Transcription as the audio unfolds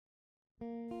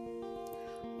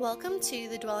Welcome to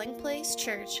the Dwelling Place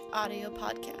Church audio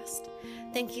podcast.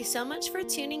 Thank you so much for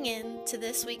tuning in to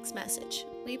this week's message.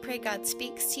 We pray God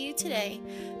speaks to you today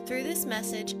through this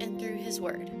message and through His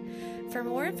Word. For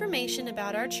more information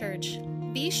about our church,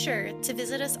 be sure to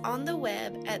visit us on the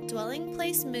web at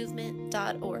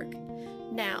dwellingplacemovement.org.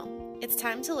 Now, it's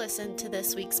time to listen to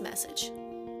this week's message.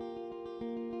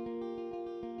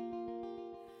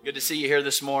 Good to see you here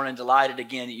this morning. Delighted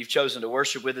again that you've chosen to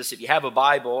worship with us. If you have a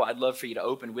Bible, I'd love for you to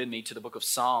open with me to the book of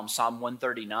Psalms. Psalm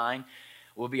 139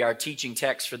 will be our teaching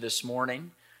text for this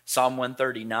morning. Psalm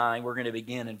 139, we're going to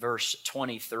begin in verse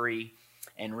 23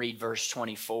 and read verse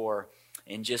 24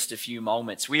 in just a few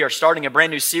moments. We are starting a brand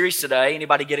new series today.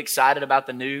 Anybody get excited about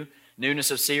the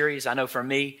newness of series? I know for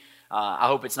me, I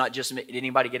hope it's not just me. Did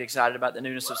anybody get excited about the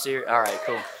newness of series? All right,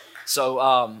 cool.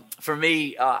 So for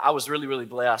me, I was really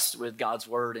blessed with God's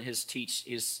Word and His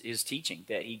teaching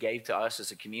that He gave to us as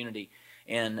a community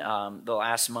in the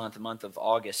last month of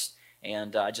August.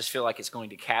 And I just feel like it's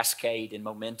going to cascade in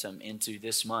momentum into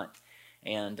this month.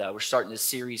 And we're starting this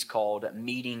series called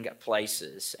Meeting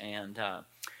Places. And,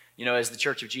 as the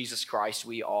Church of Jesus Christ,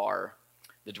 we are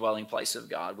the dwelling place of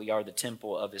God. We are the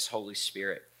temple of His Holy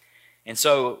Spirit. And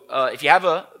so if you have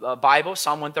a Bible,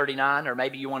 Psalm 139, or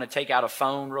maybe you want to take out a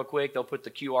phone real quick, they'll put the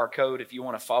QR code if you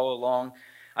want to follow along.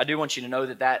 I do want you to know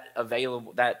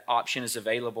that option is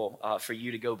available for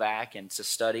you to go back and to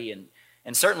study and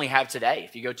certainly have today.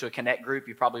 If you go to a Connect group,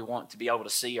 you probably want to be able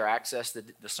to see or access the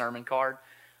sermon card,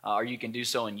 or you can do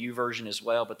so in YouVersion as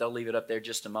well, but they'll leave it up there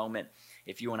just a moment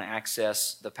if you want to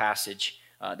access the passage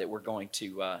that we're going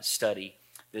to study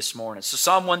this morning. So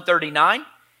Psalm 139.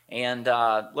 And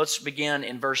let's begin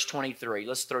in verse 23.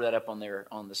 Let's throw that up on there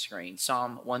on the screen.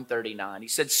 Psalm 139. He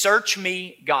said, "Search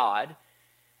me, God,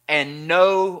 and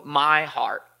know my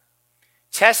heart.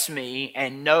 Test me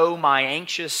and know my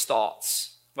anxious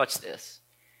thoughts." Watch this.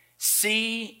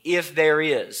 "See if there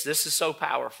is," this is so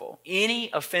powerful, "any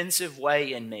offensive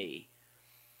way in me."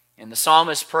 And the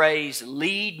psalmist prays,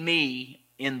 "Lead me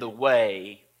in the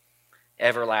way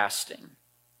everlasting."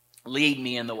 Lead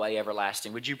me in the way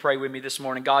everlasting. Would you pray with me this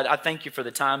morning? God, I thank you for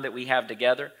the time that we have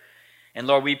together. And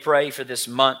Lord, we pray for this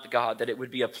month, God, that it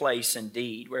would be a place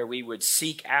indeed where we would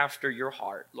seek after your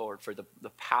heart, Lord, for the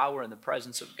power and the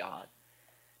presence of God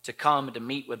to come and to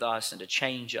meet with us and to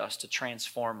change us, to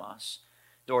transform us,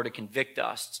 Lord, to convict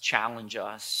us, to challenge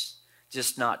us,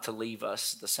 just not to leave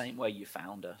us the same way you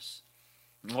found us.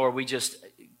 Lord, we just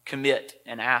commit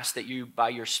and ask that you, by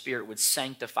your Spirit, would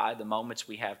sanctify the moments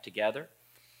we have together.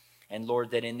 And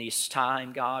Lord, that in this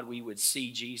time, God, we would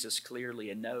see Jesus clearly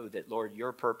and know that, Lord,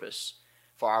 your purpose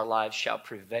for our lives shall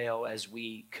prevail as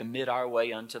we commit our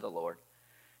way unto the Lord.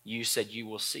 You said you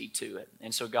will see to it.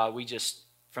 And so, God, we just,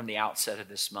 from the outset of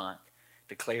this month,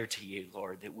 declare to you,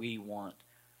 Lord, that we want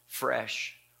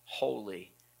fresh,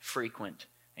 holy, frequent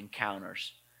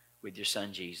encounters with your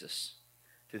Son, Jesus,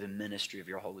 through the ministry of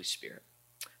your Holy Spirit.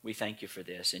 We thank you for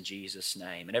this in Jesus'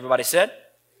 name. And everybody said?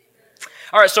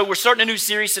 All right, so we're starting a new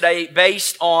series today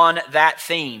based on that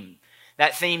theme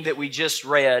that we just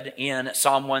read in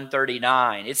Psalm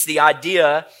 139. It's the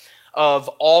idea of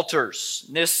altars.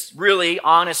 This really,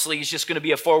 honestly, is just going to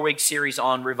be a 4-week series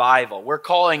on revival. We're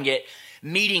calling it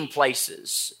meeting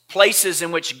places, places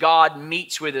in which God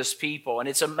meets with His people. And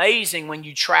it's amazing when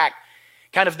you track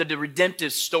kind of the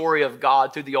redemptive story of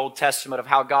God through the Old Testament of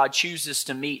how God chooses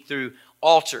to meet through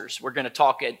altars. We're going to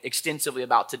talk extensively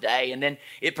about today. And then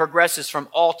it progresses from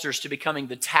altars to becoming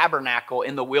the tabernacle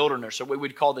in the wilderness, or what we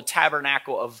would call the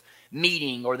tabernacle of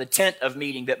meeting, or the tent of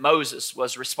meeting that Moses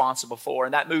was responsible for.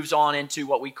 And that moves on into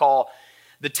what we call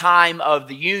the time of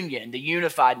the union, the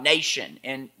unified nation.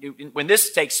 And when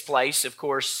this takes place, of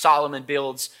course, Solomon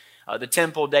builds the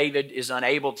temple. David is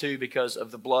unable to because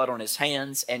of the blood on his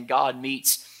hands, and God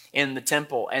meets in the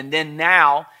temple. And then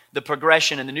now, the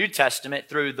progression in the New Testament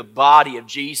through the body of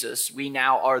Jesus, we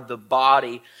now are the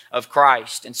body of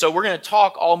Christ. And so we're going to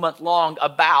talk all month long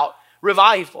about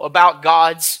revival, about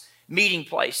God's meeting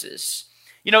places.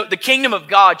 You know, the kingdom of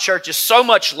God, church, is so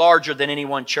much larger than any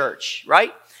one church,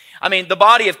 right? I mean, the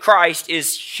body of Christ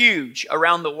is huge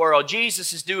around the world.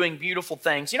 Jesus is doing beautiful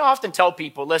things. You know, I often tell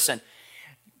people, listen,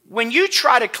 when you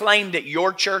try to claim that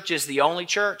your church is the only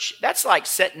church, that's like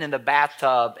sitting in the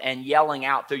bathtub and yelling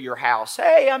out through your house,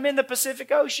 "Hey, I'm in the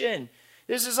Pacific Ocean.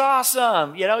 This is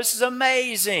awesome. You know, this is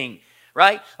amazing,"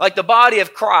 right? Like the body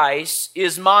of Christ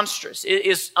is monstrous. It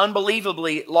is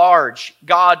unbelievably large.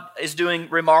 God is doing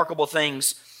remarkable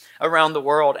things around the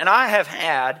world. And I have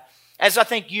had, as I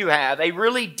think you have, a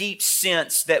really deep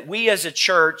sense that we as a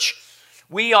church,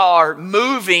 we are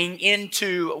moving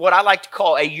into what I like to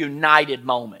call a united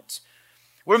moment.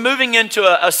 We're moving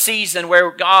into a season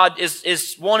where God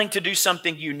is wanting to do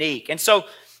something unique. And so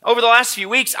over the last few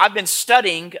weeks, I've been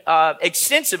studying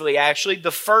extensively, actually,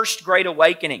 the First Great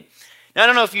Awakening. Now, I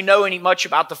don't know if you know much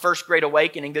about the First Great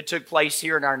Awakening that took place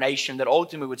here in our nation that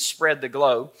ultimately would spread the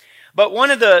globe. But one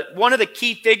of the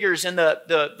key figures in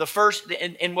the first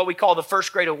in what we call the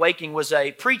First Great Awakening was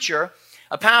a preacher,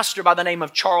 a pastor by the name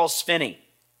of Charles Finney.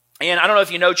 And I don't know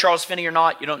if you know Charles Finney or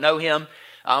not. You don't know him.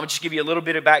 I'll just give you a little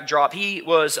bit of backdrop. He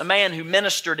was a man who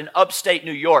ministered in upstate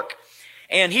New York.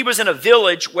 And he was in a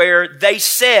village where they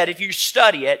said, if you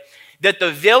study it, that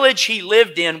the village he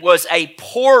lived in was a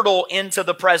portal into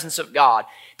the presence of God.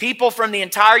 People from the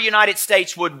entire United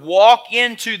States would walk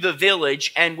into the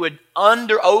village and would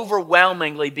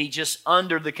overwhelmingly be just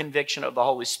under the conviction of the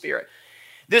Holy Spirit.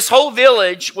 This whole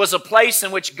village was a place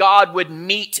in which God would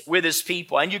meet with his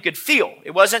people, and you could feel.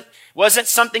 It wasn't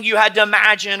something you had to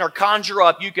imagine or conjure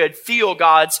up. You could feel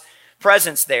God's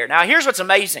presence there. Now, here's what's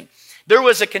amazing. There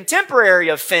was a contemporary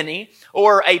of Finney,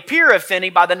 or a peer of Finney,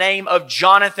 by the name of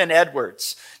Jonathan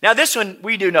Edwards. Now, this one,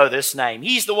 we do know this name.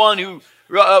 He's the one who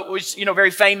was,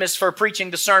 very famous for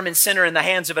preaching the sermon, Sinner in the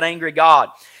Hands of an Angry God.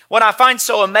 What I find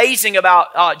so amazing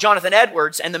about Jonathan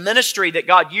Edwards and the ministry that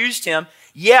God used him,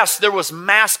 yes, there was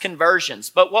mass conversions.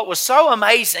 But what was so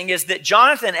amazing is that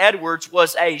Jonathan Edwards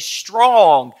was a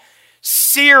strong,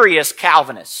 serious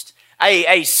Calvinist.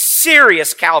 A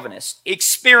serious Calvinist,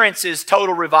 experiences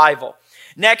total revival.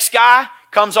 Next guy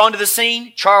comes onto the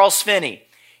scene, Charles Finney.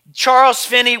 Charles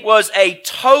Finney was a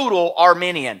total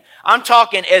Arminian. I'm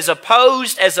talking as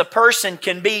opposed as a person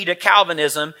can be to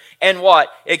Calvinism, and what?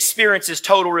 Experiences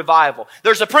total revival.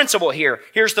 There's a principle here.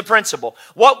 Here's the principle.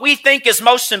 What we think is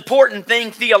most important thing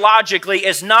theologically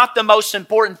is not the most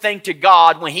important thing to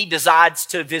God when he decides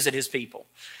to visit his people.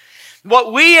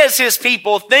 What we as his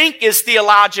people think is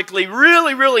theologically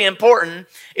really, really important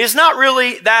is not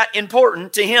really that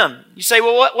important to him. You say,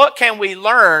 well, what can we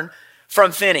learn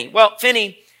from Finney? Well,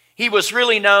 Finney, he was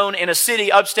really known in a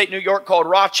city upstate New York called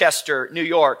Rochester, New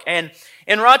York. And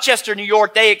in Rochester, New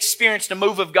York, they experienced a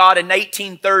move of God in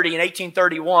 1830 and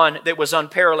 1831 that was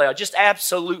unparalleled. Just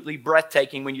absolutely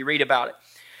breathtaking when you read about it.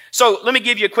 So let me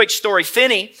give you a quick story.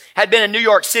 Finney had been in New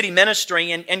York City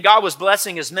ministering, and God was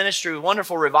blessing his ministry with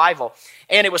wonderful revival.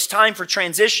 And it was time for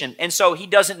transition, and so he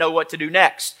doesn't know what to do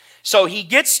next. So he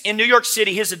gets in New York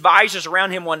City, his advisors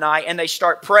around him one night, and they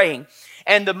start praying.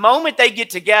 And the moment they get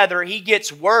together, he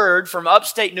gets word from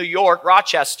upstate New York,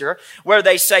 Rochester, where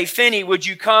they say, Finney, would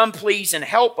you come please and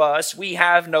help us? We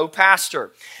have no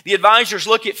pastor. The advisors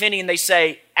look at Finney and they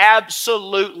say,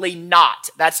 absolutely not.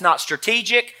 That's not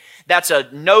strategic. That's a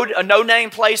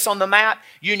no-name place on the map.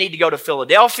 You need to go to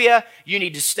Philadelphia. You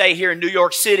need to stay here in New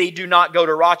York City. Do not go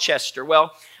to Rochester.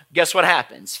 Well, guess what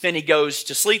happens? Finney goes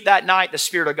to sleep that night. The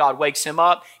Spirit of God wakes him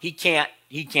up. He can't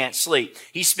sleep.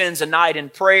 He spends a night in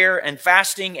prayer and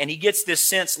fasting, and he gets this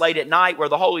sense late at night where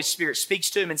the Holy Spirit speaks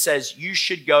to him and says, you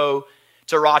should go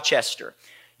to Rochester.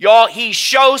 Y'all, he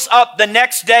shows up the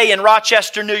next day in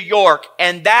Rochester, New York,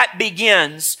 and that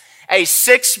begins a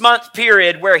 6-month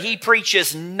period where he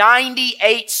preaches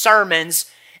 98 sermons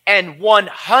and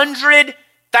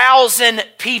 100,000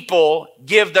 people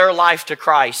give their life to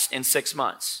Christ in 6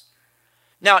 months.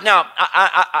 Now,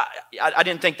 I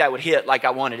didn't think that would hit like I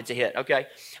wanted it to hit, okay?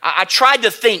 I tried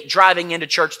to think driving into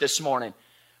church this morning,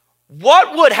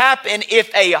 what would happen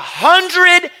if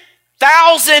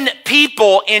 100,000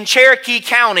 people in Cherokee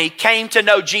County came to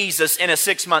know Jesus in a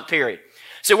 6-month period?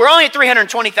 So we're only at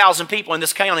 320,000 people in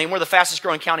this county, and we're the fastest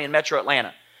growing county in metro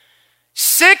Atlanta.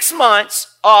 6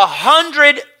 months,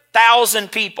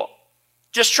 100,000 people.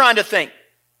 Just trying to think.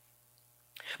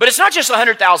 But it's not just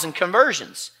 100,000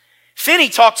 conversions. Finney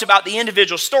talks about the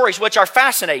individual stories, which are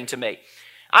fascinating to me.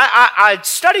 I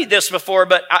studied this before,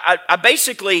 but I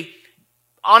basically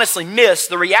honestly missed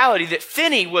the reality that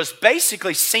Finney was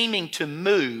basically seeming to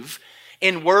move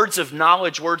in words of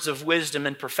knowledge, words of wisdom,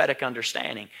 and prophetic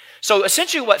understanding. So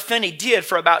essentially what Finney did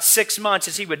for about 6 months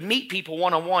is he would meet people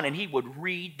one-on-one and he would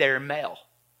read their mail.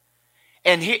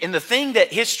 And the thing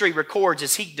that history records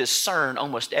is he discerned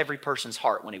almost every person's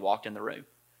heart when he walked in the room.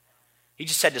 He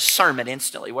just had discernment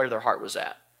instantly where their heart was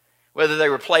at. Whether they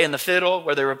were playing the fiddle,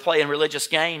 whether they were playing religious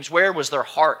games, where was their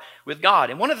heart with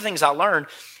God? And one of the things I learned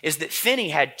is that Finney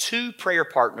had 2 prayer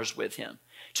partners with him.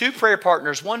 2 prayer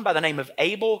partners, one by the name of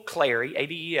Abel Clary,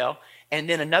 A-B-E-L, and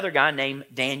then another guy named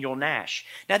Daniel Nash.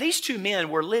 Now, these 2 men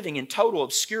were living in total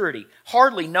obscurity,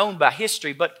 hardly known by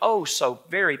history, but oh so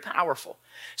very powerful.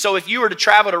 So if you were to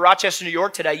travel to Rochester, New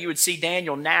York today, you would see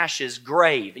Daniel Nash's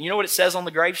grave. And you know what it says on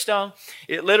the gravestone?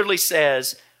 It literally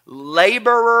says,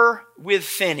 laborer with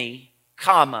Finney,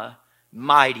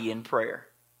 mighty in prayer.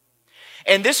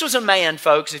 And this was a man,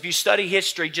 folks, if you study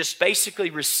history, just basically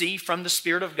received from the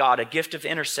Spirit of God a gift of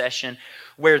intercession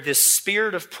where this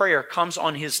spirit of prayer comes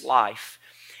on his life.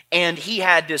 And he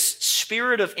had this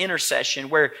spirit of intercession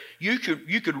where you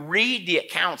could read the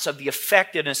accounts of the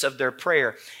effectiveness of their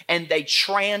prayer, and they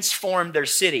transformed their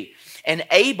city. And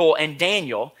Abel and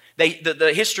Daniel,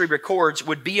 the history records,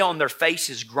 would be on their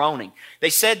faces groaning. They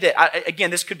said that,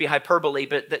 again, this could be hyperbole,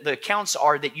 but the accounts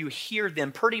are that you hear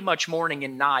them pretty much morning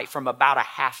and night from about a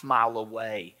half mile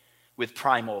away with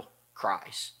primal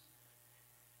cries.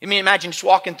 I mean, imagine just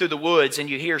walking through the woods and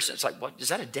you hear, it's like, what, is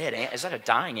that a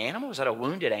dying animal? Is that a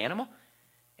wounded animal?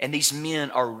 And these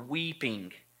men are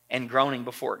weeping and groaning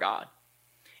before God.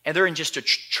 And they're in just a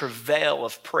travail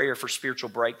of prayer for spiritual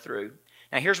breakthrough.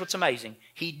 Now, here's what's amazing.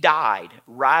 He died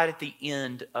right at the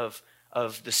end of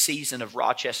the season of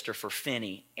Rochester for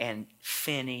Finney, and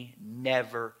Finney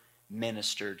never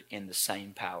ministered in the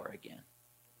same power again.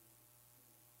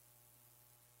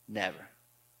 Never.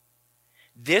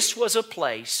 This was a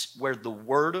place where the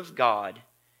Word of God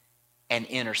and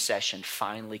intercession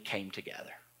finally came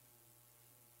together.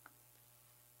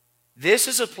 This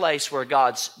is a place where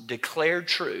God's declared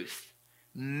truth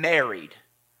married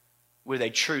with a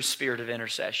true spirit of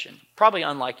intercession. Probably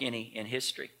unlike any in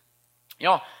history. You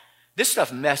know, this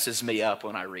stuff messes me up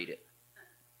when I read it.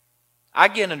 I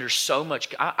get under so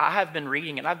much, I have been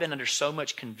reading and I've been under so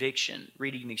much conviction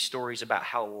reading these stories about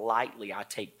how lightly I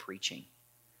take preaching.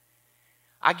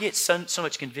 I get so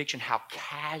much conviction how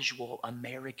casual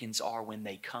Americans are when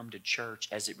they come to church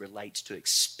as it relates to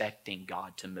expecting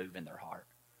God to move in their heart.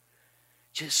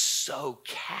 Just so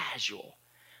casual.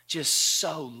 Just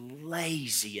so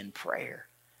lazy in prayer.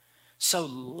 So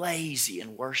lazy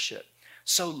in worship.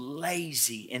 So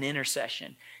lazy in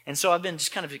intercession. And so I've been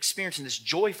just kind of experiencing this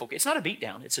joyful, it's not a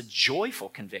beatdown, it's a joyful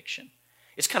conviction.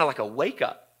 It's kind of like a wake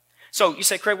up. So you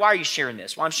say, Craig, why are you sharing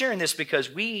this? Well, I'm sharing this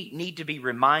because we need to be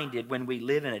reminded when we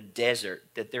live in a desert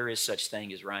that there is such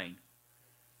thing as rain.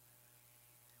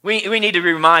 We need to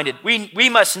be reminded. We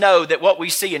must know that what we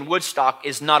see in Woodstock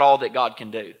is not all that God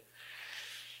can do.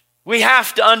 We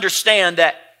have to understand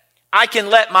that I can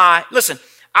listen,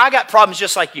 I got problems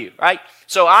just like you, right?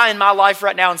 So I, in my life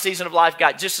right now, in season of life,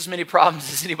 got just as many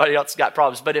problems as anybody else got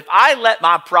problems. But if I let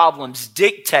my problems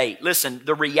dictate, listen,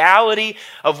 the reality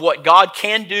of what God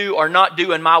can do or not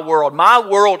do in my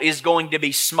world is going to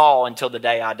be small until the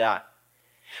day I die.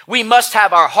 We must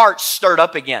have our hearts stirred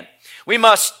up again. We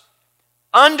must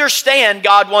understand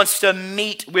God wants to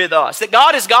meet with us. That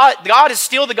God is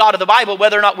still the God of the Bible,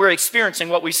 whether or not we're experiencing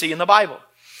what we see in the Bible.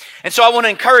 And so I want to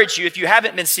encourage you, if you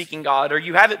haven't been seeking God or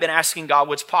you haven't been asking God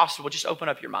what's possible, just open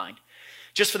up your mind.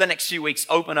 Just for the next few weeks,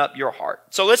 open up your heart.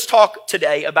 So let's talk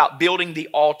today about building the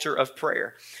altar of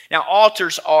prayer. Now,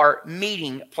 altars are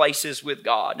meeting places with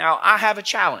God. Now, I have a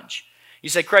challenge. You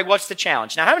say, Craig, what's the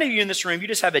challenge? Now, how many of you in this room, you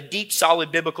just have a deep,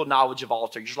 solid biblical knowledge of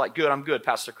altars? You're just like, good, I'm good,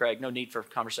 Pastor Craig. No need for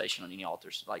conversation on any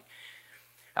altars. Like,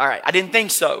 all right, I didn't think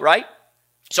so, right?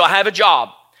 So I have a job.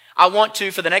 I want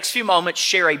to, for the next few moments,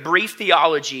 share a brief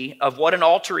theology of what an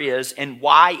altar is and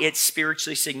why it's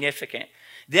spiritually significant.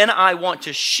 Then I want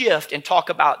to shift and talk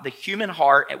about the human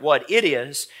heart and what it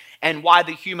is and why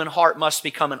the human heart must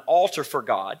become an altar for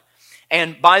God.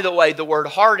 And by the way, the word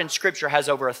heart in Scripture has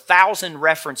over 1,000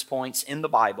 reference points in the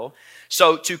Bible.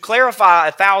 So to clarify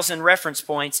 1,000 reference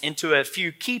points into a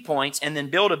few key points and then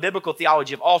build a biblical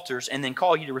theology of altars and then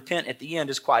call you to repent at the end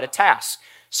is quite a task.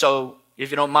 So if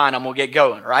you don't mind, I'm going to get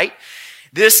going, right?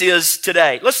 This is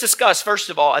today. Let's discuss, first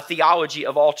of all, a theology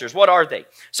of altars. What are they?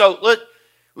 So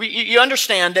you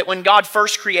understand that when God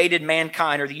first created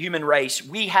mankind or the human race,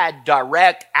 we had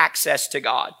direct access to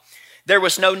God. There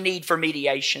was no need for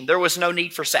mediation. There was no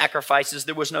need for sacrifices.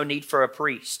 There was no need for a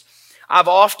priest. I've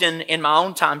often, in my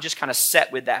own time, just kind of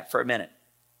sat with that for a minute.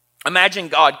 Imagine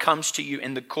God comes to you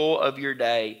in the cool of your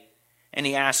day and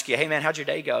he asks you, hey man, how'd your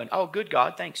day go? And, oh, good,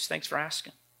 God, thanks for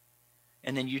asking.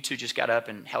 And then you two just got up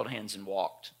and held hands and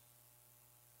walked.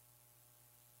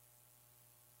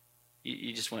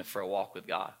 You just went for a walk with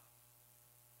God.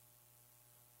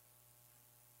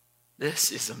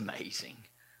 This is amazing.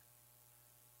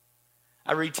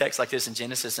 I read texts like this in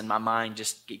Genesis and my mind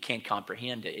it can't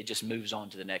comprehend it. It just moves on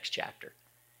to the next chapter.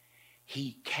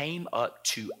 He came up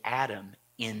to Adam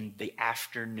in the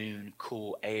afternoon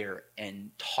cool air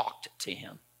and talked to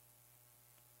him.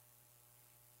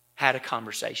 Had a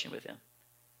conversation with him.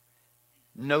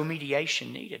 No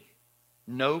mediation needed.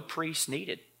 No priest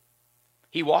needed.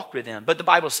 He walked with them. But the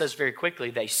Bible says very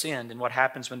quickly they sinned. And what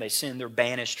happens when they sin? They're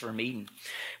banished from Eden,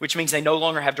 which means they no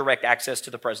longer have direct access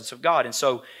to the presence of God. And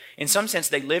so, in some sense,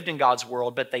 they lived in God's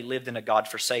world, but they lived in a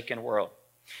God-forsaken world.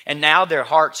 And now their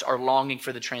hearts are longing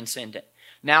for the transcendent.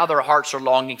 Now their hearts are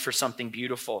longing for something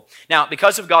beautiful. Now,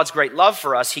 because of God's great love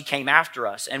for us, he came after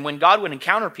us. And when God would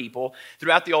encounter people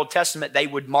throughout the Old Testament, they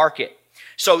would mark it.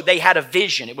 So they had a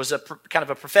vision. It was a kind of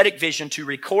a prophetic vision to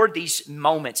record these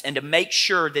moments and to make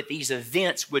sure that these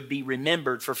events would be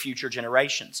remembered for future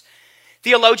generations.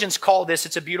 Theologians call this,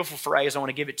 it's a beautiful phrase, I want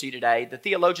to give it to you today. The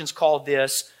theologians call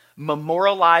this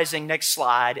memorializing, next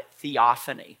slide,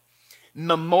 theophany.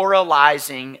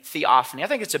 Memorializing theophany. I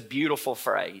think it's a beautiful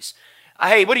phrase.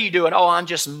 Hey, what are you doing? Oh, I'm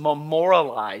just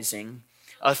memorializing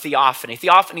a theophany.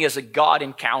 Theophany is a God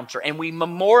encounter, and we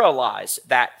memorialize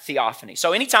that theophany.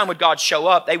 So anytime would God show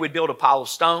up, they would build a pile of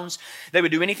stones. They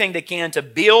would do anything they can to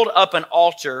build up an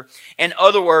altar. In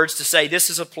other words, to say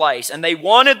this is a place. And they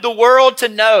wanted the world to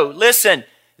know, listen,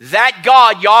 that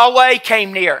God, Yahweh,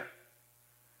 came near.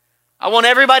 I want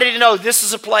everybody to know this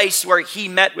is a place where he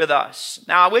met with us.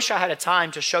 Now, I wish I had a time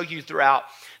to show you throughout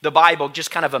the Bible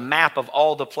just kind of a map of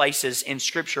all the places in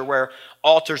Scripture where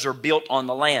altars are built on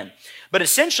the land. But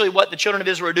essentially what the children of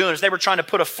Israel were doing is they were trying to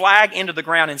put a flag into the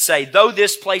ground and say, though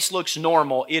this place looks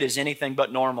normal, it is anything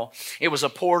but normal. It was a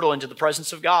portal into the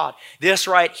presence of God. This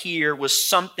right here was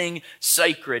something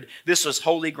sacred. This was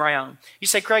holy ground. You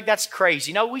say, Craig, that's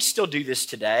crazy. No, we still do this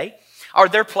today. Are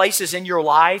there places in your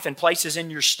life and places in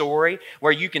your story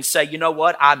where you can say, you know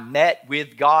what, I met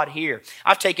with God here?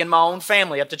 I've taken my own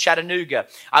family up to Chattanooga.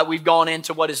 We've gone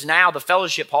into what is now the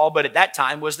fellowship hall, but at that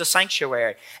time was the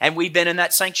sanctuary. And we've been in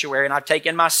that sanctuary, and I've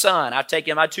taken my son, I've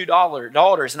taken my two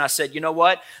daughters, and I said, you know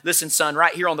what, listen, son,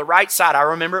 right here on the right side, I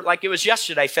remember it like it was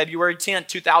yesterday, February 10th,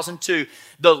 2002,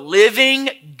 the living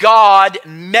God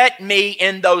met me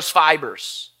in those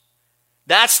fibers.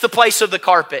 That's the place of the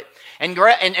carpet. And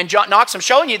John Knox, I'm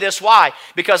showing you this. Why?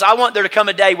 Because I want there to come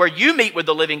a day where you meet with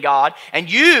the living God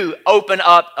and you open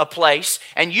up a place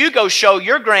and you go show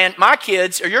my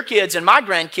kids or your kids and my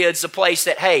grandkids the place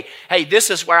that, hey,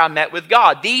 this is where I met with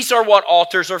God. These are what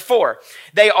altars are for.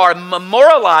 They are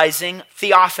memorializing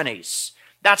theophanies.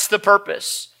 That's the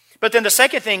purpose. But then the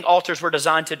second thing altars were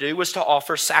designed to do was to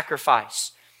offer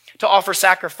sacrifice. To offer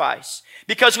sacrifice.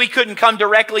 Because we couldn't come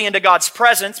directly into God's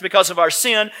presence because of our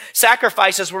sin,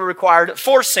 sacrifices were required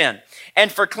for sin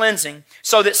and for cleansing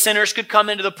so that sinners could come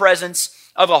into the presence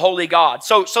of a holy God.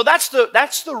 So that's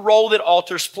the role that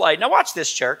altars played. Now watch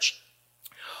this, church.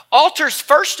 Altars,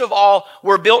 first of all,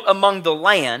 were built among the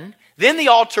land. Then the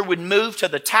altar would move to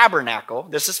the tabernacle.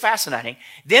 This is fascinating.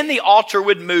 Then the altar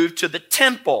would move to the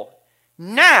temple.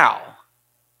 Now,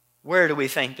 where do we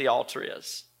think the altar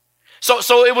is?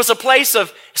 So it was a place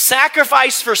of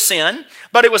sacrifice for sin,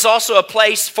 but it was also a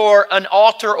place for an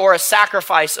altar or a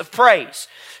sacrifice of praise.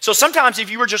 So sometimes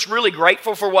if you were just really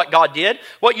grateful for what God did,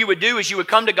 what you would do is you would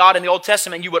come to God in the Old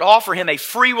Testament and you would offer him a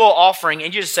free will offering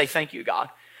and you just say, thank you, God.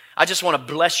 I just want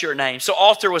to bless your name. So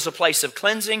altar was a place of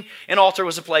cleansing and altar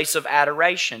was a place of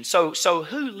adoration. So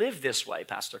who lived this way,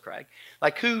 Pastor Craig?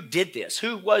 Like who did this?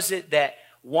 Who was it that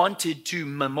wanted to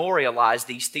memorialize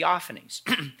these theophanies?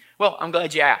 Well, I'm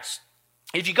glad you asked.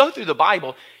 If you go through the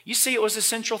Bible, you see it was a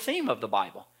central theme of the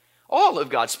Bible. All of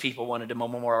God's people wanted to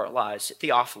memorialize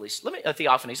theophanies.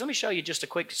 Let me show you just a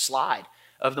quick slide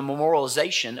of the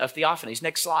memorialization of theophanies.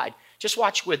 Next slide. Just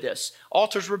watch with this.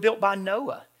 Altars were built by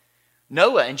Noah.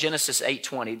 Noah in Genesis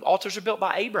 8:20. Altars are built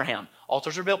by Abraham.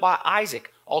 Altars are built by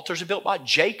Isaac. Altars are built by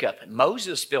Jacob.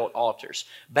 Moses built altars.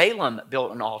 Balaam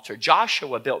built an altar.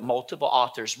 Joshua built multiple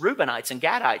altars. Reubenites and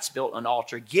Gadites built an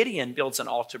altar. Gideon builds an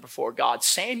altar before God.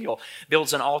 Samuel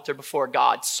builds an altar before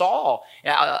God. Saul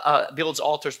builds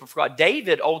altars before God.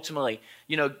 David ultimately,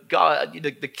 God,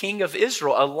 the king of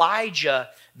Israel, Elijah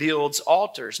builds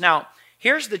altars. Now,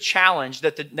 here's the challenge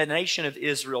that the nation of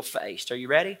Israel faced. Are you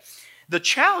ready? The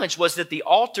challenge was that the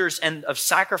altars of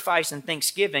sacrifice and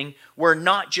thanksgiving were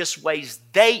not just ways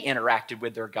they interacted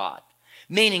with their God.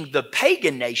 Meaning the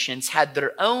pagan nations had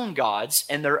their own gods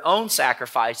and their own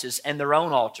sacrifices and their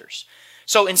own altars.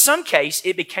 So in some case,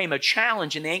 it became a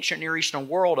challenge in the ancient Near Eastern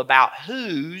world about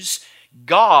whose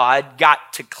God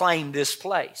got to claim this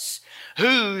place.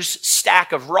 Whose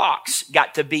stack of rocks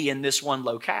got to be in this one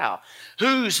locale?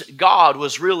 Whose God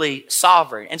was really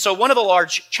sovereign? And so one of the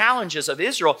large challenges of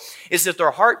Israel is that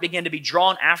their heart began to be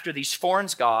drawn after these foreign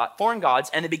gods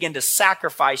and they began to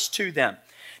sacrifice to them.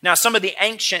 Now, some of the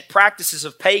ancient practices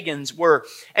of pagans were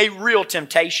a real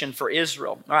temptation for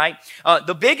Israel, all right?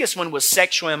 The biggest one was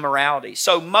sexual immorality.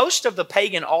 So most of the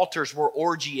pagan altars were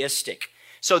orgiastic.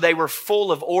 So they were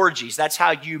full of orgies. That's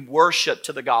how you worship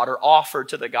to the God or offer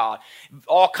to the God.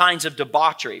 All kinds of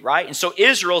debauchery, right? And so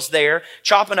Israel's there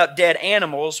chopping up dead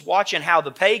animals, watching how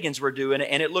the pagans were doing it,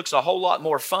 and it looks a whole lot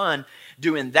more fun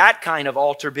doing that kind of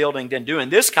altar building than doing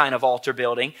this kind of altar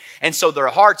building. And so their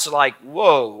hearts are like,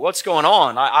 whoa, what's going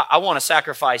on? I want to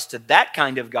sacrifice to that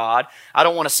kind of God. I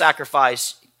don't want to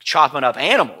sacrifice chopping up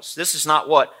animals. This is not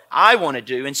what I want to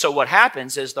do. And so what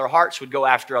happens is their hearts would go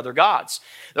after other gods.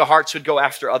 Their hearts would go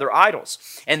after other idols.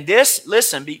 And this,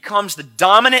 listen, becomes the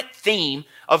dominant theme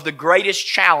of the greatest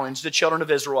challenge the children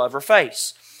of Israel ever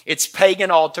face. It's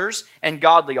pagan altars and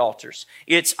godly altars.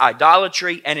 It's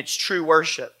idolatry and it's true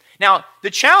worship. Now, the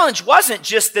challenge wasn't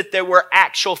just that there were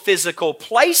actual physical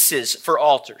places for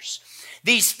altars.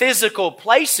 These physical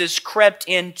places crept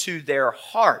into their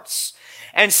hearts.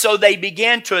 And so they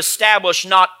began to establish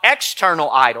not external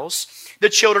idols. The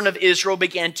children of Israel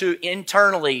began to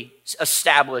internally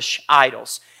establish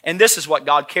idols. And this is what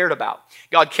God cared about.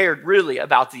 God cared really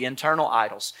about the internal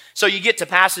idols. So you get to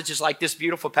passages like this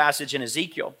beautiful passage in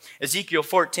Ezekiel. Ezekiel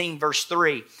 14 verse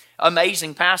 3.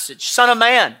 Amazing passage. Son of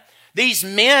man, these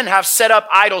men have set up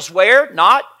idols where?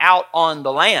 Not out on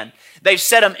the land. They've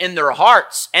set them in their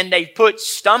hearts. And they've put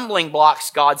stumbling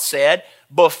blocks, God said,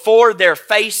 before their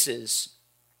faces.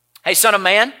 Hey, son of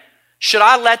man, should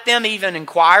I let them even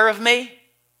inquire of me?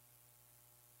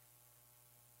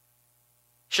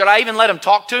 Should I even let them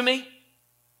talk to me?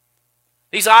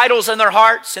 These idols in their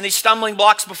hearts and these stumbling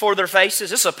blocks before their faces.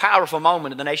 This is a powerful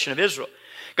moment in the nation of Israel.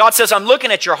 God says, I'm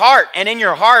looking at your heart, and in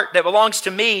your heart that belongs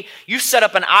to me, you set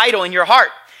up an idol in your heart.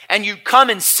 And you come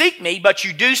and seek me, but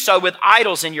you do so with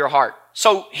idols in your heart.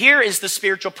 So here is the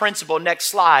spiritual principle. Next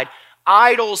slide.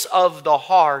 Idols of the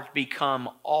heart become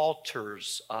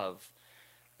altars of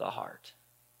the heart.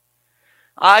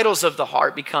 Idols of the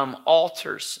heart become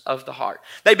altars of the heart.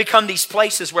 They become these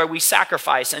places where we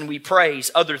sacrifice and we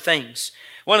praise other things.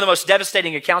 One of the most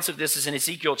devastating accounts of this is in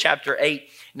Ezekiel chapter 8,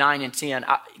 9, and 10.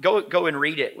 Go and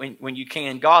read it when you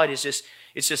can.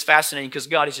 It's just fascinating because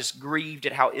God is just grieved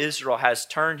at how Israel has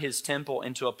turned his temple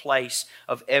into a place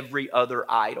of every other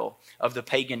idol of the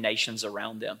pagan nations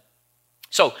around them.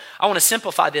 So I want to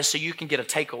simplify this so you can get a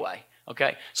takeaway,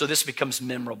 okay? So this becomes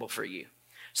memorable for you.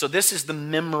 So this is the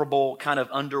memorable kind of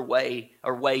underway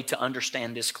or way to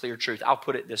understand this clear truth. I'll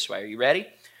put it this way. Are you ready?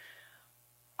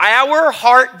 Our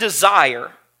heart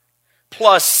desire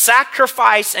plus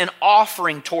sacrifice and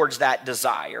offering towards that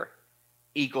desire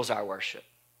equals our worship.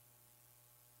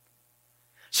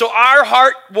 So our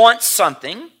heart wants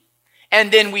something,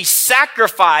 and then we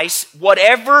sacrifice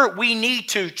whatever we need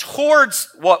to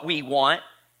towards what we want,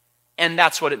 and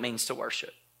that's what it means to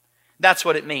worship. That's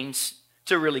what it means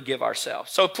to really give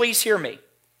ourselves. So please hear me.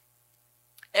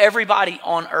 Everybody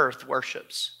on earth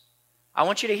worships. I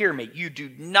want you to hear me. You do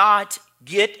not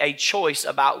get a choice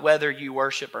about whether you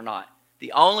worship or not.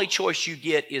 The only choice you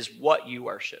get is what you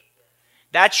worship.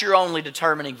 That's your only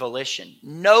determining volition.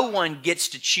 No one gets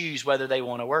to choose whether they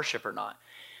want to worship or not.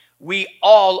 We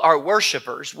all are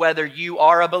worshipers, whether you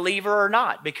are a believer or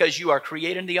not, because you are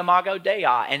created in the Imago Dei,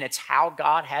 and it's how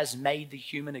God has made the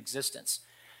human existence.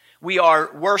 We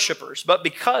are worshipers, but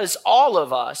because all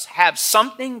of us have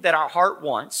something that our heart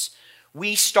wants,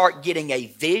 we start getting a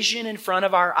vision in front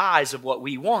of our eyes of what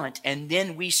we want, and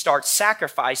then we start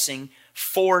sacrificing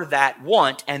for that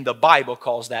want, and the Bible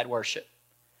calls that worship.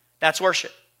 That's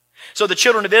worship. So the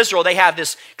children of Israel, they have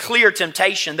this clear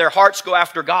temptation. Their hearts go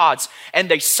after gods, and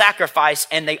they sacrifice,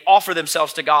 and they offer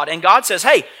themselves to God. And God says,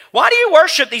 hey, why do you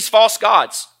worship these false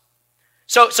gods?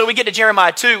 So we get to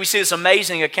Jeremiah 2. We see this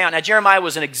amazing account. Now, Jeremiah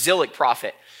was an exilic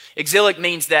prophet. Exilic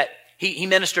means that he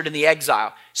ministered in the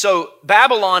exile. So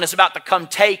Babylon is about to come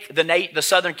take the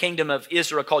southern kingdom of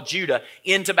Israel called Judah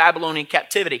into Babylonian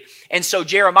captivity. And so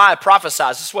Jeremiah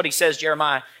prophesies. This is what he says,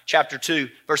 Jeremiah chapter 2,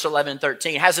 verse 11 and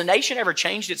 13. Has a nation ever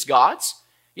changed its gods?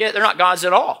 Yeah, they're not gods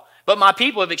at all. But my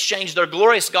people have exchanged their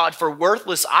glorious God for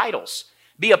worthless idols.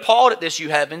 Be appalled at this, you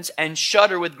heavens, and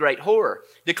shudder with great horror,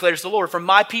 declares the Lord. For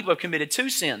my people have committed two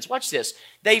sins. Watch this.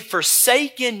 They've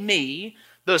forsaken me,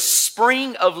 the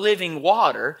spring of living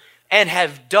water, and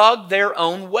have dug their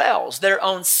own wells, their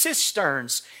own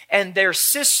cisterns, and their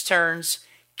cisterns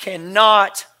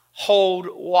cannot hold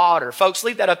water. Folks,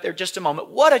 leave that up there just a moment.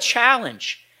 What a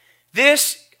challenge.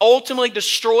 This ultimately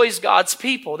destroys God's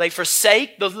people. They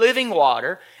forsake the living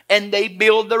water, and they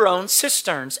build their own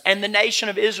cisterns. And the nation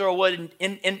of Israel would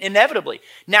inevitably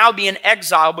now be in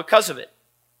exile because of it.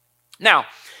 Now,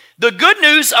 the good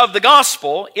news of the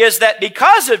gospel is that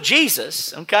because of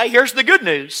Jesus, okay, here's the good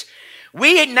news.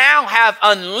 We now have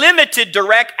unlimited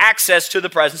direct access to the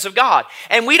presence of God.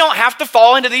 And we don't have to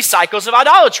fall into these cycles of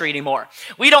idolatry anymore.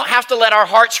 We don't have to let our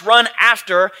hearts run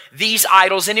after these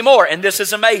idols anymore. And this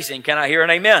is amazing. Can I hear an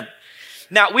amen?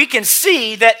 Now, we can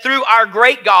see that through our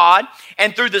great God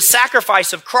And through the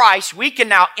sacrifice of Christ, we can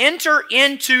now enter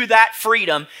into that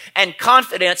freedom and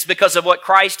confidence because of what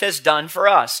Christ has done for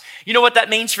us. You know what that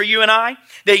means for you and I?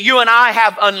 That you and I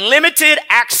have unlimited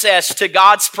access to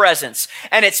God's presence.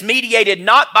 And it's mediated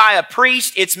not by a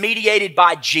priest, it's mediated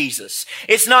by Jesus.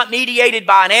 It's not mediated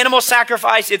by an animal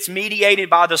sacrifice, it's mediated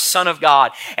by the Son of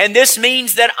God. And this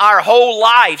means that our whole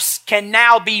lives can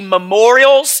now be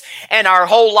memorials, and our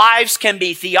whole lives can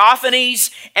be theophanies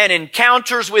and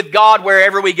encounters with God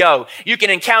wherever we go. You can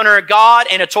encounter God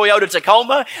in a Toyota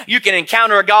Tacoma. You can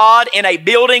encounter God in a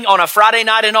building on a Friday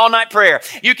night and all-night prayer.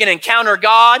 You can encounter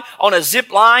God on a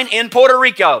zip line in Puerto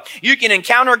Rico. You can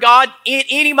encounter God in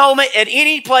any moment, at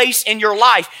any place in your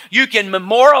life. You can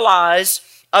memorialize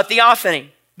a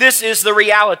theophany. This is the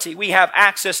reality. We have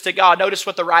access to God. Notice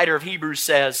what the writer of Hebrews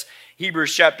says.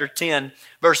 Hebrews chapter 10,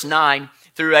 verse 9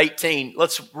 through 18.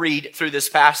 Let's read through this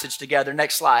passage together.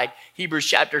 Next slide. Hebrews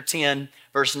chapter 10,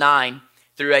 verse 9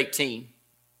 through 18.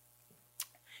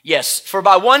 Yes, for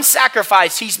by one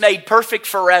sacrifice he's made perfect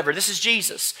forever. This is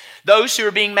Jesus. Those who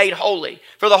are being made holy.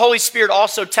 For the Holy Spirit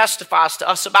also testifies to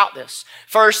us about this.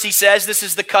 First, he says, this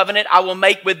is the covenant I will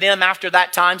make with them after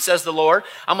that time, says the Lord.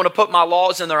 I'm going to put my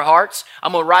laws in their hearts.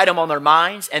 I'm going to write them on their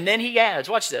minds. And then he adds,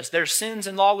 watch this, their sins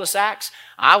and lawless acts,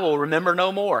 I will remember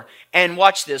no more. And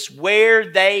watch this,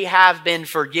 where they have been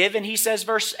forgiven, he says,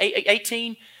 verse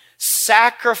 18,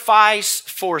 sacrifice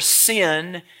for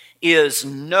sin is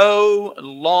no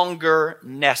longer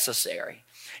necessary.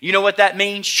 You know what that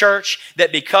means, church?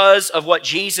 That because of what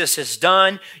Jesus has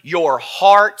done, your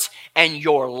heart and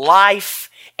your life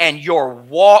and your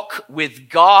walk with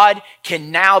God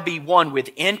can now be one with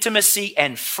intimacy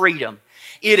and freedom.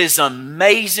 It is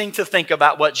amazing to think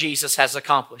about what Jesus has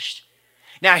accomplished.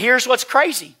 Now, here's what's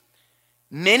crazy.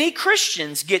 Many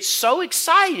Christians get so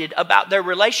excited about their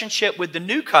relationship with the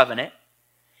new covenant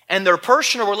and their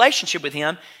personal relationship with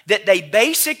Him that they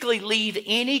basically leave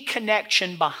any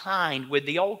connection behind with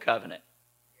the old covenant.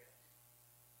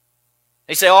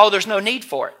 They say, oh, there's no need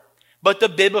for it. But the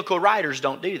biblical writers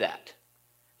don't do that.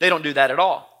 They don't do that at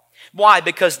all. Why?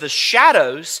 Because the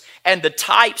shadows and the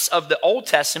types of the Old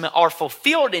Testament are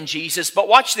fulfilled in Jesus. But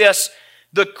watch this,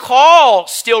 the call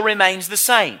still remains the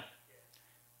same.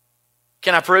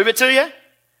 Can I prove it to you?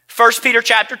 1 Peter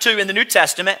chapter 2 in the New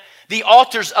Testament, the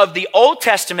altars of the Old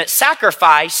Testament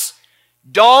sacrifice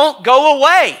don't go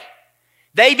away.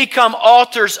 They become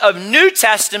altars of New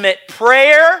Testament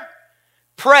prayer,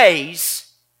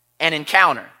 praise, and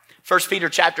encounter. 1 Peter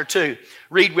chapter 2.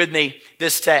 Read with me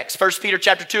this text. 1 Peter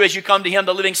chapter 2, as you come to Him,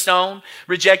 the living stone,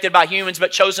 rejected by humans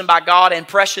but chosen by God and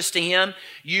precious to Him,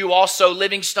 you also,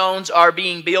 living stones, are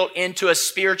being built into a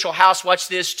spiritual house. Watch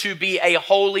this, to be a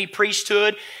holy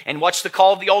priesthood. And watch the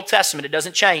call of the Old Testament. It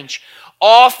doesn't change.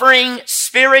 Offering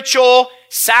spiritual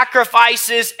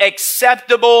sacrifices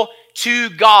acceptable to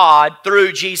God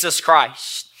through Jesus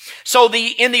Christ. So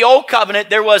in the Old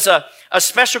Covenant, there was a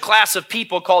special class of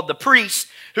people called the priests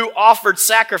who offered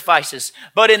sacrifices.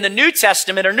 But in the New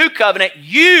Testament or New Covenant,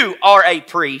 you are a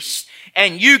priest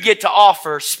and you get to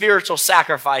offer spiritual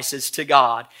sacrifices to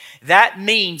God. That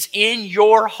means in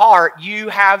your heart, you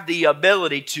have the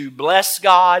ability to bless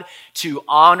God, to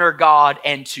honor God,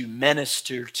 and to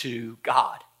minister to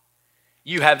God.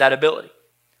 You have that ability.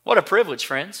 What a privilege,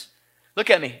 friends. Look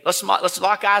at me. Let's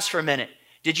lock eyes for a minute.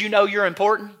 Did you know you're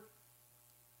important?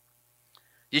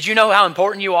 Did you know how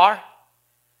important you are?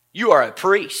 You are a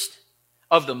priest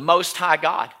of the Most High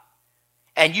God.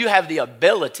 And you have the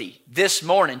ability this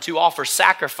morning to offer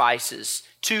sacrifices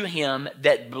to Him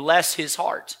that bless His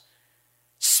heart.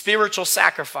 Spiritual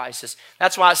sacrifices.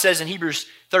 That's why it says in Hebrews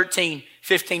 13,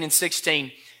 15, and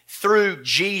 16, through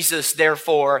Jesus,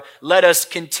 therefore, let us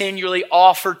continually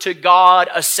offer to God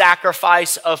a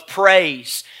sacrifice of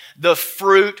praise, the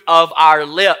fruit of our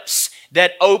lips,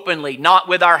 that openly, not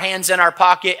with our hands in our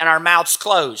pocket and our mouths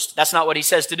closed. That's not what He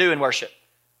says to do in worship.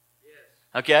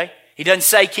 Okay? He doesn't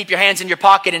say keep your hands in your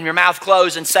pocket and your mouth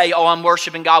closed and say, oh, I'm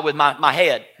worshiping God with my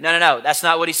head. No. That's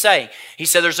not what He's saying. He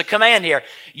said there's a command here.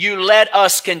 You let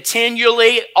us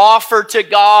continually offer to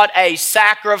God a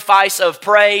sacrifice of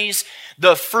praise,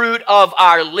 the fruit of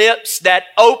our lips that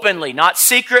openly, not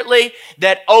secretly,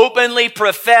 that openly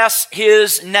profess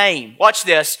His name. Watch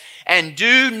this. And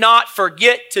do not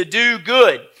forget to do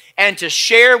good and to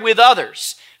share with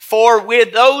others. For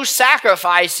with those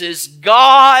sacrifices,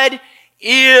 God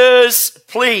is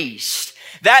pleased.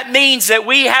 That means that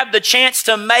we have the chance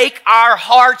to make our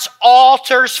hearts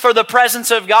altars for the presence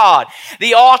of God.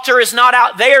 The altar is not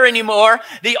out there anymore.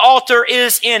 The altar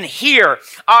is in here.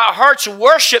 Our hearts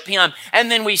worship Him,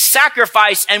 and then we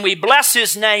sacrifice and we bless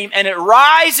His name, and it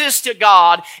rises to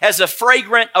God as a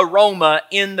fragrant aroma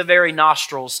in the very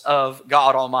nostrils of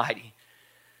God Almighty.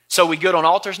 So we good on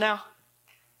altars now?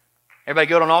 Everybody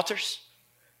good on altars?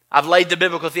 I've laid the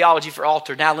biblical theology for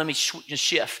altar. Now let me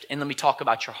shift and let me talk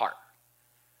about your heart.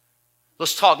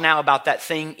 Let's talk now about that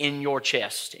thing in your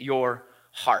chest, your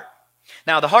heart.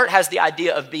 Now, the heart has the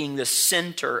idea of being the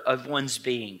center of one's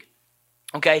being.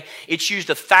 Okay? It's used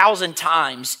 1,000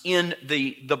 times in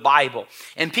the Bible.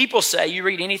 And people say, you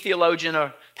read any theologian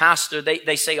or pastor,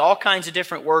 they say all kinds of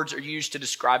different words are used to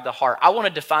describe the heart. I want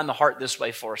to define the heart this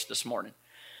way for us this morning.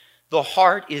 The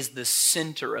heart is the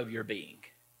center of your being.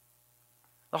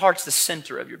 The heart's the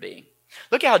center of your being.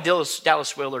 Look at how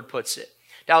Dallas Willard puts it.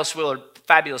 Dallas Willard,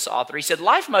 fabulous author. He said,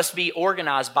 life must be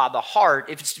organized by the heart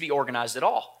if it's to be organized at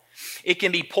all. It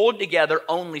can be pulled together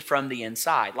only from the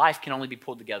inside. Life can only be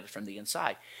pulled together from the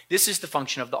inside. This is the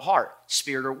function of the heart,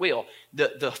 spirit or will.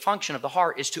 The function of the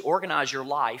heart is to organize your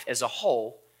life as a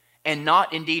whole and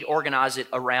not indeed organize it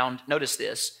around, notice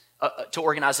this, to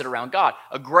organize it around God.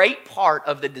 A great part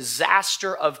of the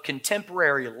disaster of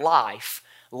contemporary life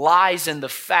lies in the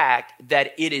fact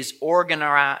that it is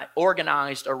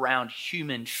organized around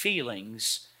human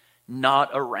feelings, not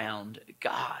around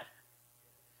God.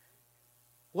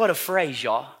 What a phrase,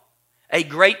 y'all. A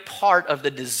great part of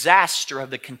the disaster of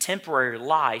the contemporary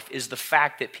life is the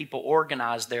fact that people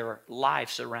organize their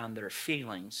lives around their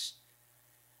feelings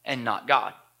and not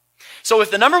God. So if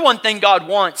the number one thing God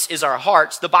wants is our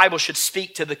hearts, the Bible should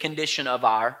speak to the condition of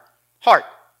our heart.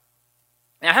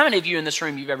 Now, how many of you in this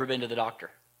room, you've ever been to the doctor?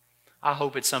 I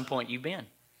hope at some point you've been.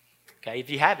 Okay,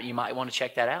 if you haven't, you might want to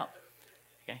check that out.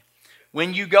 Okay,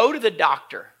 when you go to the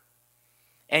doctor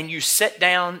and you sit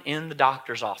down in the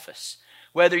doctor's office,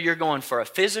 whether you're going for a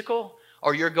physical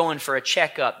or you're going for a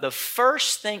checkup, the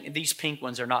first thing, these pink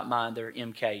ones are not mine, they're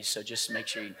MK's, so just make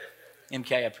sure you,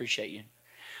 MK, I appreciate you.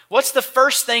 What's the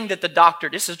first thing that the doctor,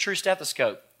 this is a true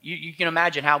stethoscope. You can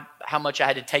imagine how much I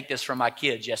had to take this from my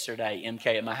kids yesterday, MK,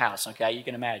 at my house, okay? You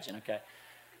can imagine, okay?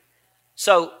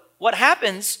 So what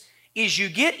happens is you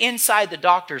get inside the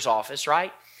doctor's office,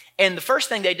 right? And the first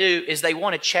thing they do is they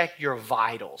want to check your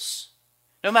vitals.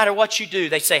 No matter what you do,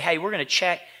 they say, hey, we're going to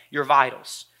check your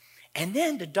vitals. And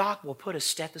then the doc will put a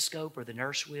stethoscope, or the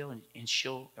nurse will, and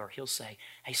he'll say,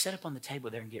 hey, sit up on the table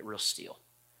there and get real still.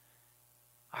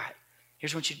 All right,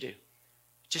 here's what you do.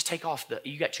 Just take off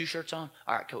you got 2 shirts on?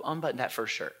 All right, go unbutton that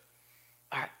first shirt.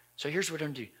 All right, so here's what I'm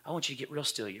going to do. I want you to get real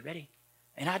still. You ready?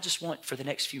 And I just want, for the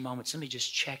next few moments, let me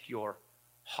just check your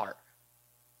heart,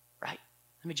 right?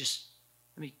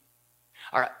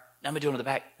 All right, now I'm going to do it on the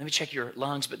back. Let me check your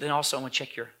lungs, but then also I want to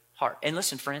check your heart. And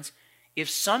listen, friends, if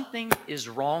something is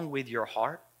wrong with your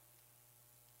heart,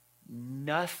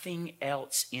 nothing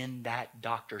else in that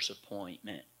doctor's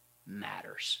appointment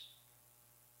matters.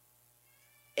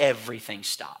 Everything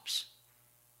stops.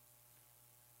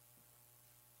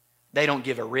 They don't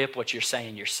give a rip what you're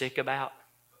saying you're sick about.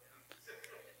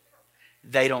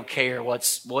 They don't care what.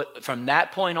 From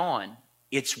that point on,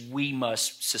 it's we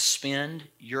must suspend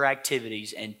your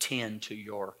activities and tend to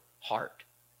your heart.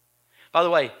 By the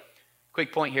way,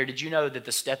 quick point here. Did you know that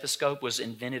the stethoscope was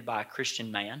invented by a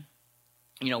Christian man?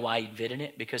 You know why he invented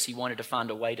it? Because he wanted to find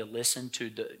a way to listen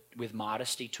with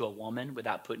modesty to a woman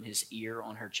without putting his ear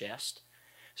on her chest.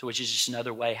 So which is just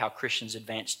another way how Christians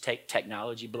advance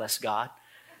technology, bless God.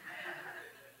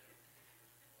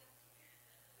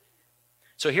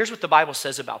 So here's what the Bible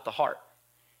says about the heart.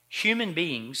 Human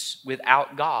beings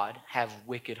without God have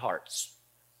wicked hearts.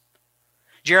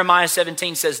 Jeremiah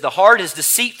 17 says, the heart is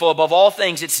deceitful above all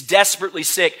things. It's desperately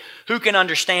sick. Who can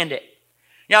understand it?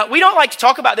 Now, we don't like to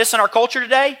talk about this in our culture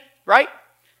today, right?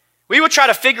 We would try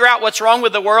to figure out what's wrong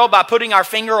with the world by putting our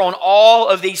finger on all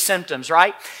of these symptoms,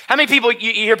 right? How many people,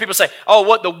 you hear people say, oh,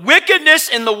 what the wickedness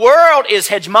in the world is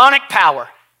hegemonic power.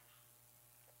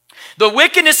 The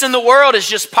wickedness in the world is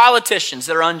just politicians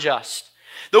that are unjust.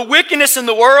 The wickedness in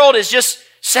the world is just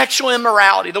sexual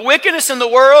immorality. The wickedness in the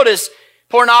world is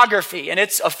pornography and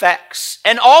its effects.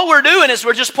 And all we're doing is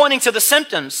we're just pointing to the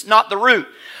symptoms, not the root.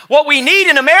 What we need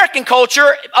in American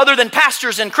culture, other than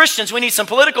pastors and Christians, we need some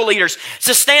political leaders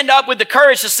to stand up with the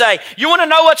courage to say, you want to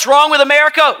know what's wrong with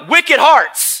America? Wicked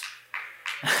hearts.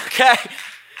 Okay?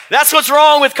 That's what's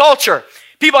wrong with culture.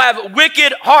 People have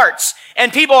wicked hearts,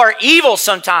 and people are evil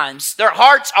sometimes. Their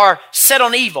hearts are set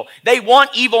on evil. They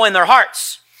want evil in their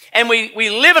hearts. And we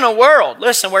live in a world,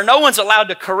 listen, where no one's allowed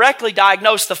to correctly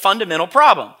diagnose the fundamental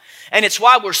problem. And it's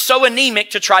why we're so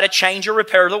anemic to try to change or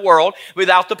repair the world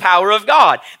without the power of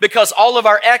God. Because all of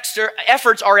our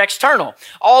efforts are external.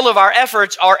 All of our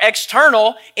efforts are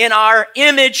external in our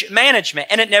image management,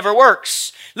 and it never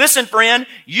works. Listen, friend,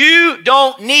 you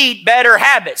don't need better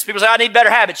habits. People say, I need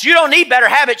better habits. You don't need better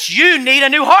habits. You need a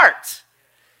new heart.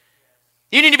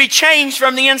 You need to be changed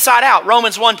from the inside out.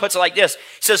 Romans 1 puts it like this.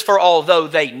 It says, for although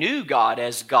they knew God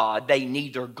as God, they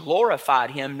neither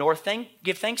glorified Him nor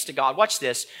give thanks to God. Watch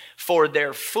this. For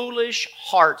their foolish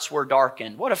hearts were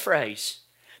darkened. What a phrase.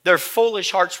 Their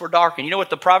foolish hearts were darkened. You know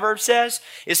what the proverb says?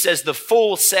 It says, the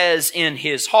fool says in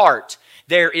his heart,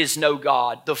 there is no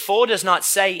God. The fool does not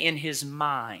say in his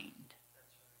mind.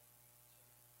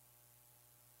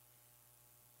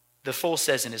 The fool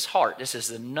says in his heart. This is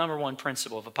the number one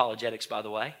principle of apologetics, by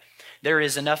the way. There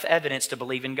is enough evidence to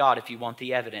believe in God if you want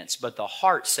the evidence. But the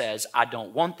heart says, I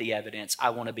don't want the evidence.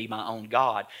 I want to be my own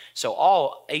God. So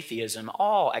all atheism,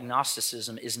 all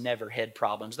agnosticism is never head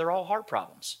problems. They're all heart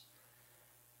problems.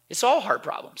 It's all heart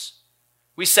problems.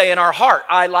 We say in our heart,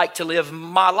 I like to live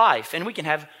my life. And we can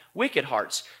have wicked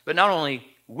hearts. But not only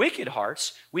wicked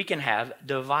hearts, we can have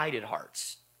divided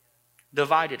hearts.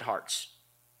 Divided hearts.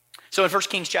 So in 1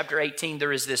 Kings chapter 18,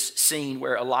 there is this scene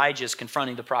where Elijah is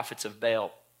confronting the prophets of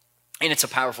Baal. And it's a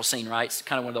powerful scene, right? It's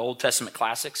kind of one of the Old Testament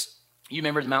classics. You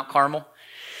remember the Mount Carmel?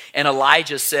 And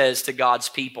Elijah says to God's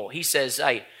people, he says,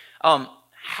 hey,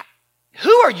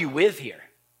 who are you with here?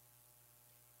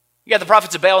 You got the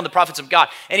prophets of Baal and the prophets of God.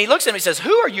 And he looks at him and he says,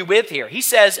 who are you with here? He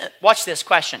says, watch this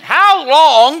question. How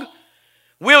long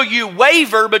will you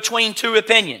waver between two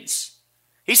opinions?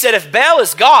 He said, if Baal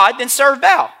is God, then serve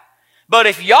Baal. But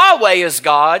if Yahweh is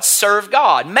God, serve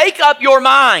God. Make up your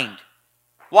mind.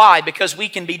 Why? Because we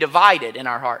can be divided in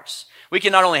our hearts. We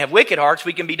can not only have wicked hearts,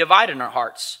 we can be divided in our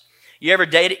hearts. You ever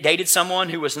dated someone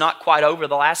who was not quite over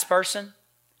the last person?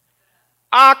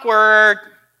 Awkward.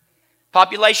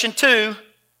 Population 2.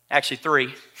 Actually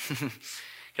 3.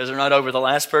 Because they're not over the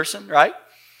last person, right?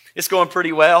 It's going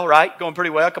pretty well, right? Going pretty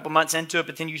well. A couple months into it,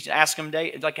 but then you ask them,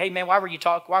 like, "Hey, man, why were you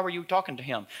talking to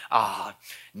him?"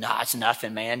 It's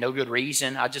nothing, man. No good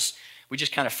reason. We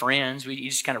just kind of friends. He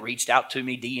just kind of reached out to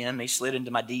me, DM me, slid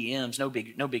into my DMs.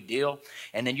 No big deal.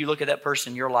 And then you look at that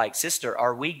person, you're like, "Sister,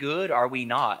 are we good? Are we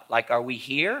not? Like, are we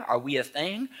here? Are we a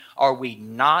thing? Are we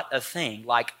not a thing?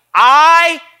 Like,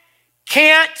 I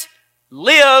can't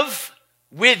live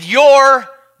with your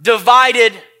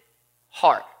divided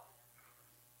heart."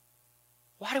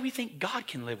 Why do we think God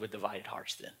can live with divided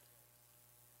hearts then?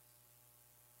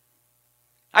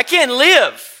 I can't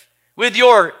live with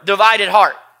your divided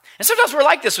heart. And sometimes we're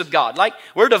like this with God. Like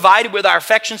we're divided with our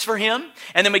affections for Him,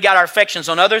 and then we got our affections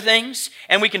on other things,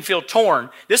 and we can feel torn.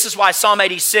 This is why Psalm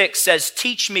 86 says,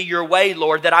 teach me your way,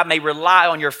 Lord, that I may rely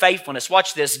on your faithfulness.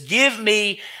 Watch this. Give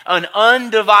me an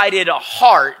undivided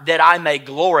heart that I may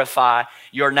glorify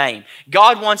your name.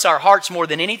 God wants our hearts more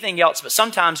than anything else, but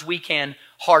sometimes we can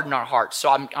harden our hearts. So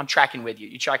I'm tracking with you.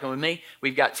 You tracking with me?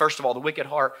 We've got, first of all, the wicked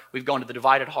heart. We've gone to the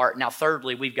divided heart. Now,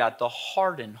 thirdly, we've got the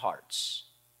hardened hearts.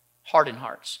 Hardened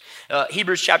hearts.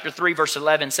 Hebrews chapter 3, verse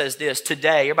 11 says this,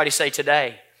 today, everybody say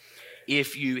today,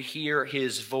 if you hear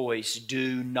His voice,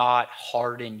 do not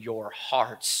harden your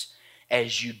hearts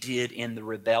as you did in the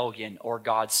rebellion. Or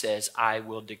God says, I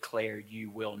will declare you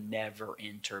will never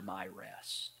enter my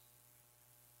rest.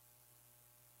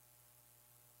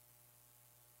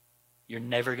 You're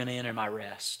never going to enter my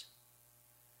rest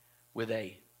with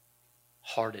a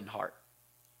hardened heart.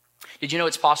 Did you know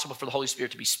it's possible for the Holy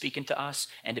Spirit to be speaking to us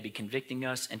and to be convicting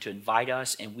us and to invite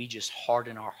us, and we just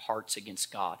harden our hearts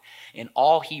against God? And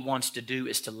all He wants to do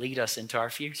is to lead us into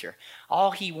our future.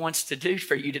 All He wants to do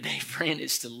for you today, friend,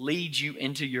 is to lead you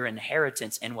into your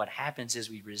inheritance. And what happens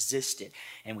is we resist it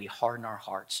and we harden our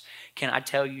hearts. Can I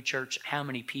tell you, church, how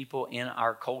many people in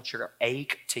our culture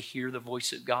ache to hear the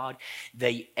voice of God?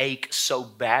 They ache so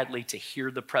badly to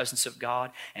hear the presence of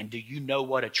God. And do you know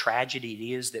what a tragedy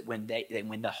it is that when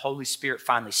the Holy Spirit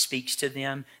finally speaks to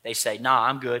them, they say, nah,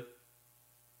 I'm good.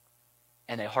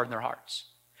 And they harden their hearts.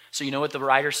 So you know what the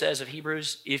writer says of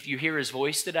Hebrews? If you hear His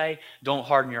voice today, don't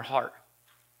harden your heart.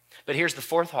 But here's the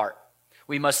fourth heart.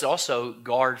 We must also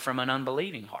guard from an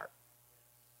unbelieving heart.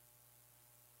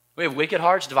 We have wicked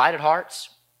hearts, divided hearts.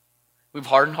 We have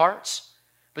hardened hearts.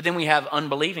 But then we have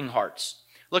unbelieving hearts.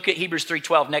 Look at Hebrews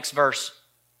 3:12, next verse.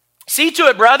 See to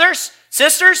it, brothers,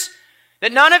 sisters,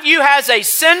 that none of you has a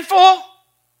sinful,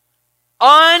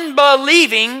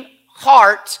 unbelieving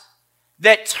heart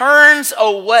that turns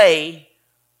away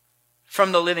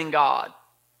from the living God.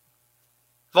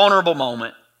 Vulnerable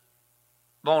moment.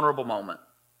 Vulnerable moment.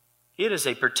 It is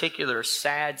a particular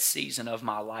sad season of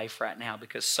my life right now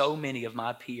because so many of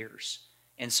my peers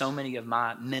And so many of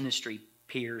my ministry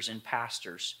peers and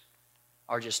pastors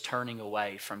are just turning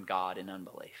away from God in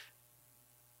unbelief.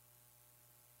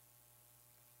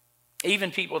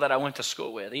 Even people that I went to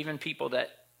school with, even people that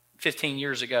 15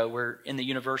 years ago were in the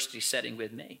university setting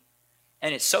with me.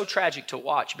 And it's so tragic to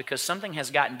watch because something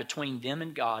has gotten between them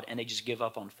and God and they just give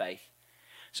up on faith.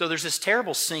 So there's this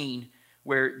terrible scene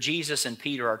where Jesus and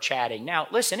Peter are chatting. Now,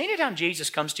 listen, anytime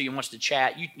Jesus comes to you and wants to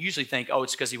chat, you usually think, oh,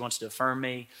 it's because he wants to affirm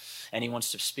me and he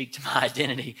wants to speak to my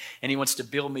identity and he wants to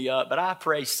build me up. But I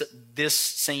pray this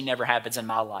scene never happens in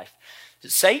my life.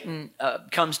 Satan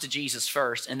comes to Jesus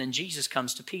first, and then Jesus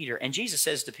comes to Peter. And Jesus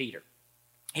says to Peter,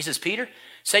 he says, Peter,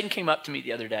 Satan came up to me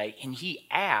the other day, and he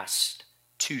asked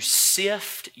to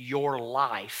sift your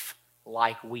life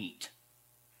like wheat.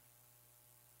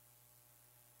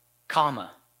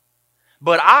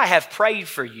 But I have prayed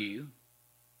for you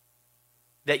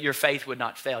that your faith would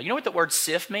not fail. You know what the word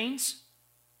sift means?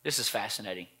 This is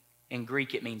fascinating. In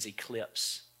Greek, it means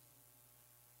eclipse.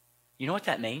 You know what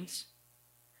that means?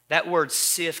 That word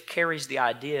sift carries the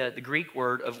idea, the Greek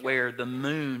word, of where the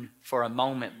moon for a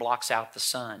moment blocks out the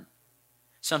sun.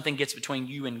 Something gets between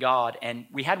you and God. And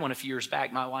we had one a few years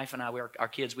back. My wife and I, our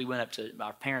kids, we went up to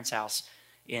our parents' house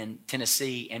in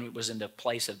Tennessee, and it was in the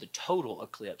place of the total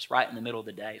eclipse, right in the middle of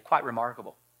the day. Quite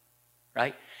remarkable,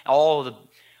 right? All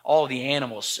of the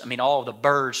animals, all of the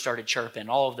birds started chirping. It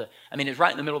was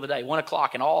right in the middle of the day, 1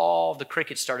 o'clock, and all of the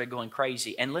crickets started going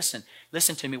crazy. And listen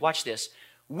to me, watch this.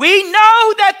 We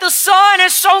know that the sun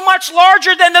is so much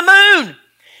larger than the moon.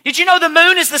 Did you know the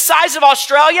moon is the size of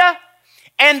Australia?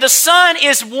 And the sun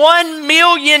is 1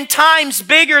 million times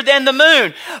bigger than the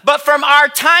moon. But from our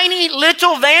tiny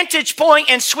little vantage point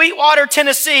in Sweetwater,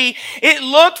 Tennessee, it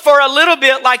looked for a little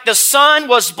bit like the sun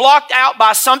was blocked out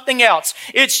by something else.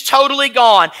 It's totally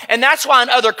gone. And that's why in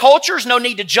other cultures, no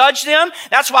need to judge them.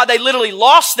 That's why they literally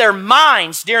lost their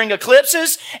minds during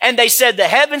eclipses. And they said the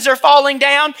heavens are falling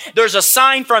down. There's a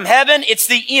sign from heaven. It's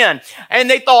the end. And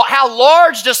they thought, how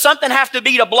large does something have to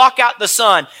be to block out the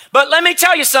sun? But let me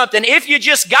tell you something. If you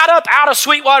just got up out of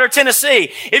Sweetwater,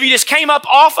 Tennessee, if you just came up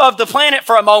off of the planet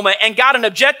for a moment and got an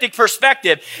objective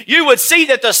perspective, you would see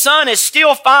that the sun is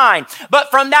still fine. But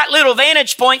from that little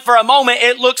vantage point for a moment,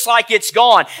 it looks like it's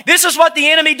gone. This is what the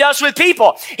enemy does with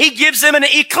people. He gives them an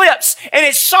eclipse. And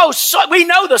it's so we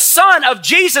know the Son of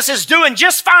Jesus is doing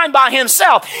just fine by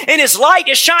himself. And his light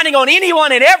is shining on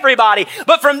anyone and everybody.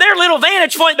 But from their little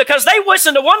vantage point, because they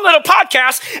listened to one little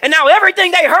podcast, and now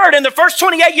everything they heard in the first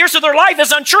 28 years of their life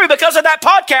is untrue because of that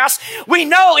podcast, we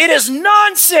know it is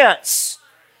nonsense.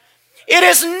 It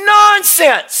is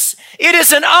nonsense. It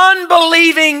is an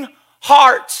unbelieving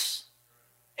heart.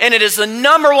 And it is the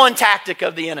number one tactic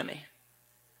of the enemy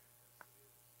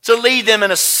to lead them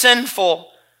in a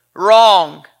sinful,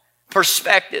 wrong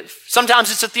perspective. Sometimes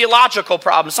it's a theological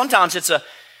problem. Sometimes it's an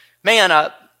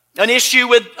issue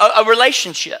with a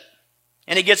relationship.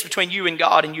 And it gets between you and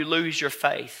God and you lose your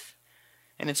faith.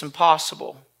 And it's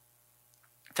impossible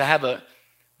to have an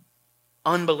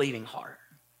unbelieving heart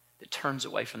that turns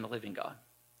away from the living God.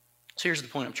 So here's the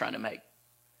point I'm trying to make.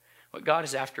 What God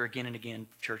is after again and again,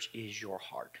 church, is your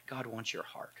heart. God wants your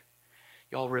heart.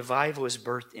 Y'all, revival is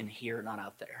birthed in here, not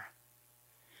out there.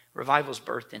 Revival is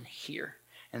birthed in here.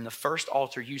 And the first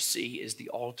altar you see is the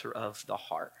altar of the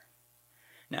heart.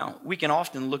 Now, we can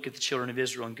often look at the children of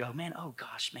Israel and go, man, oh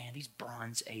gosh, man, these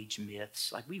Bronze Age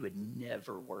myths, like we would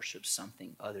never worship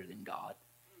something other than God.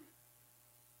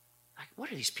 Like,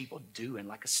 what are these people doing?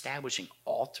 Like establishing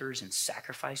altars and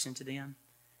sacrificing to them?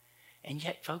 And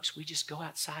yet, folks, we just go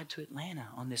outside to Atlanta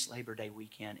on this Labor Day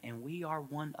weekend, and we are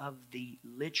one of the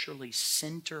literally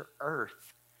center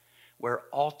earth where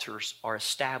altars are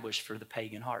established for the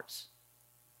pagan hearts.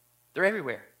 They're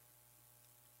everywhere.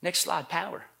 Next slide,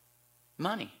 power,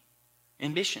 money,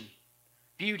 ambition,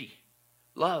 beauty,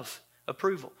 love,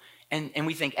 approval. And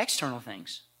we think external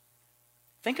things.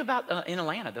 Think about in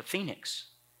Atlanta, the Phoenix.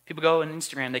 People go on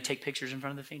Instagram, they take pictures in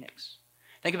front of the Phoenix.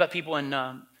 Think about people in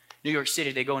New York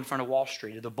City, they go in front of Wall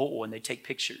Street or the Bull and they take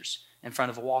pictures in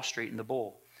front of Wall Street and the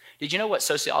Bull. Did you know what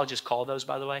sociologists call those,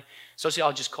 by the way?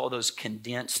 Sociologists call those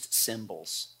condensed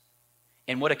symbols.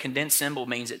 And what a condensed symbol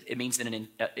means, it means that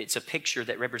it's a picture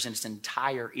that represents an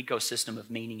entire ecosystem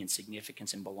of meaning and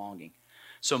significance and belonging.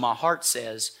 So my heart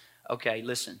says, okay,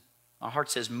 listen, my heart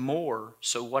says more,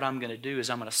 so what I'm going to do is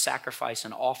I'm going to sacrifice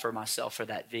and offer myself for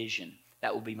that vision.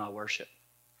 That will be my worship.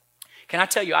 Can I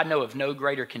tell you, I know of no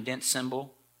greater condensed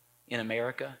symbol in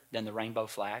America than the rainbow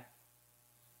flag.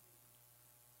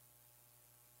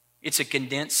 It's a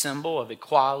condensed symbol of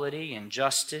equality and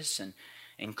justice and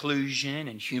inclusion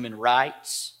and human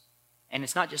rights. And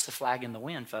it's not just a flag in the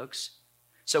wind, folks.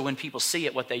 So when people see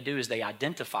it, what they do is they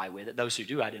identify with it. Those who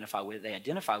do identify with it, they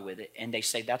identify with it, and they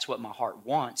say, that's what my heart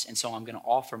wants, and so I'm going to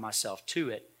offer myself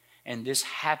to it. And this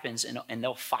happens, and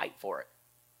they'll fight for it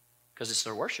because it's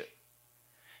their worship.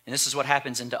 And this is what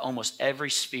happens into almost every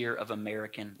sphere of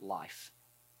American life.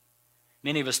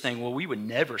 Many of us think, well, we would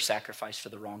never sacrifice for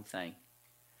the wrong thing.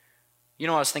 You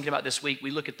know what I was thinking about this week?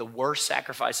 We look at the worst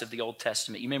sacrifice of the Old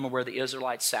Testament. You remember where the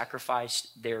Israelites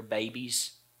sacrificed their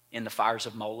babies in the fires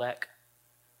of Molech?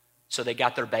 So they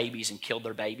got their babies and killed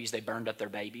their babies. They burned up their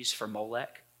babies for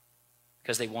Molech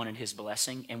because they wanted his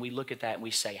blessing. And we look at that and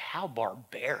we say, how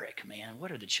barbaric, man.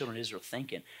 What are the children of Israel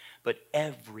thinking? But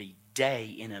every day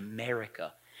in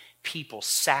America, people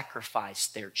sacrifice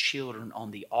their children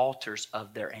on the altars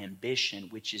of their ambition,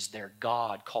 which is their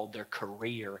God, called their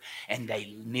career, and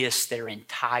they miss their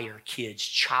entire kids'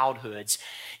 childhoods,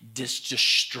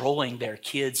 destroying their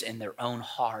kids and their own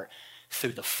heart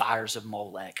through the fires of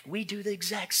Molech. We do the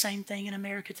exact same thing in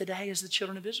America today as the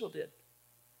children of Israel did.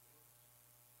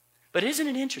 But isn't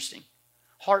it interesting?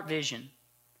 Heart vision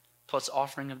plus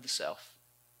offering of the self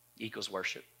equals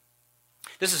worship.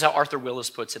 This is how Arthur Willis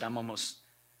puts it. I'm almost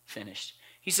finished.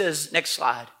 He says, next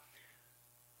slide.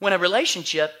 When a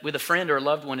relationship with a friend or a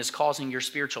loved one is causing your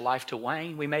spiritual life to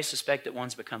wane, we may suspect that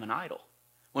one's become an idol.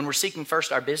 When we're seeking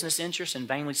first our business interests and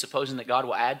vainly supposing that God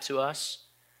will add to us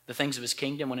the things of his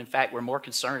kingdom, when in fact we're more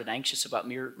concerned and anxious about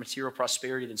mere material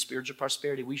prosperity than spiritual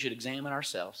prosperity, we should examine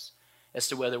ourselves as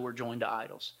to whether we're joined to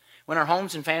idols. When our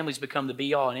homes and families become the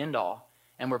be-all and end-all,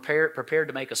 and we're prepared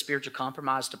to make a spiritual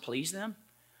compromise to please them,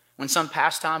 when some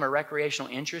pastime or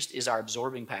recreational interest is our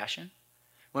absorbing passion,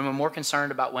 when we're more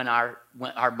concerned about when our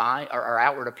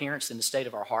outward appearance than the state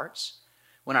of our hearts,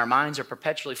 when our minds are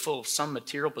perpetually full of some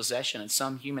material possession and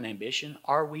some human ambition,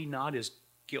 are we not as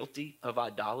guilty of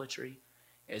idolatry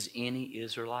as any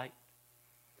Israelite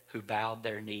who bowed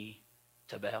their knee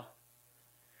to Baal?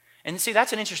 And see,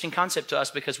 that's an interesting concept to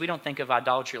us because we don't think of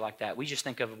idolatry like that. We just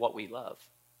think of what we love.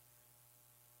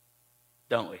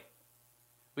 Don't we?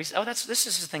 We say, oh, this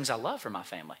is the things I love for my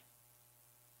family.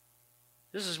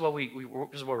 This is what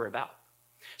this is what we're about.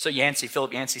 So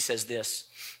Philip Yancey says this.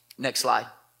 Next slide.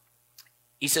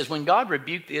 He says, when God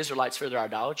rebuked the Israelites for their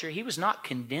idolatry, he was not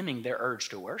condemning their urge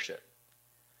to worship,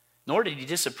 nor did he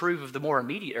disapprove of the more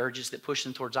immediate urges that push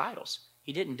them towards idols.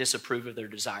 He didn't disapprove of their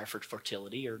desire for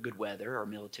fertility or good weather or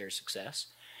military success.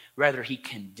 Rather, he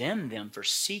condemned them for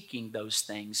seeking those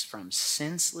things from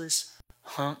senseless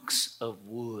hunks of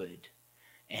wood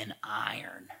and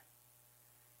iron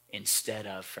instead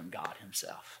of from God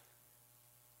himself.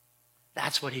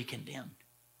 That's what he condemned.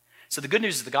 So the good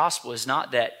news of the gospel is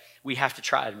not that we have to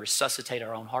try and resuscitate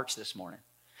our own hearts this morning.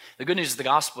 The good news of the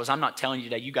gospel is I'm not telling you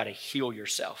today you got to heal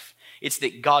yourself. It's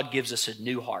that God gives us a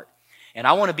new heart. And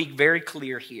I want to be very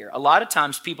clear here. A lot of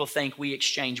times people think we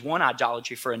exchange one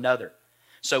idolatry for another.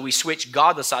 So we switch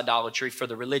godless idolatry for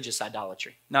the religious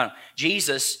idolatry. No.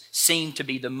 Jesus seemed to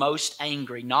be the most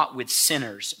angry, not with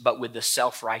sinners, but with the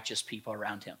self-righteous people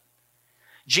around him.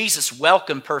 Jesus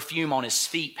welcomed perfume on his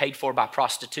feet paid for by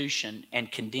prostitution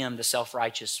and condemned the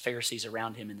self-righteous Pharisees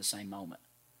around him in the same moment.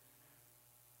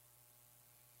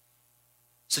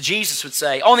 So Jesus would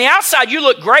say, on the outside you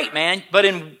look great, man, but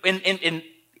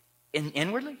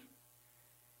inwardly,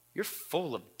 you're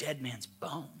full of dead man's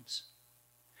bones.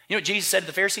 You know what Jesus said to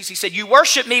the Pharisees? He said, you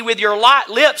worship me with your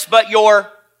lips, but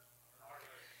your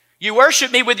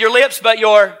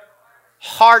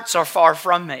hearts are far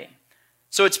from me.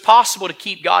 So it's possible to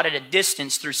keep God at a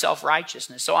distance through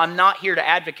self-righteousness. So I'm not here to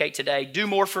advocate today, do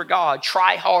more for God,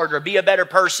 try harder, be a better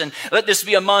person. Let this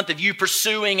be a month of you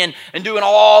pursuing and doing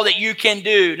all that you can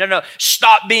do. No,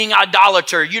 stop being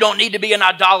idolater. You don't need to be an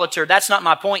idolater. That's not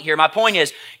my point here. My point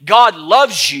is God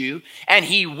loves you and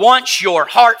he wants your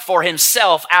heart for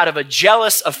himself out of a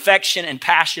jealous affection and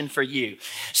passion for you.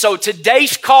 So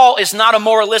today's call is not a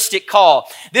moralistic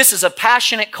call. This is a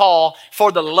passionate call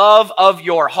for the love of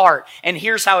your heart. And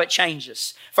here's how it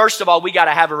changes. First of all, we got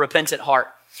to have a repentant heart.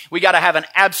 We got to have an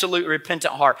absolute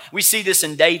repentant heart. We see this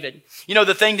in David. You know,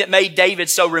 the thing that made David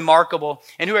so remarkable,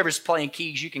 and whoever's playing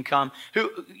keys, you can come.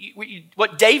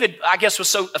 What David, I guess, was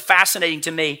so fascinating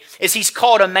to me is he's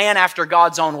called a man after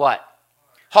God's own what?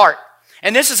 Heart.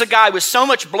 And this is a guy with so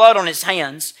much blood on his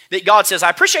hands that God says,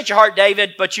 I appreciate your heart,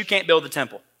 David, but you can't build the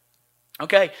temple.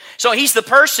 Okay? So he's the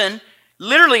person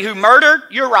literally who murdered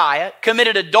Uriah,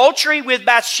 committed adultery with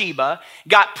Bathsheba,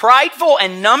 got prideful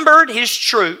and numbered his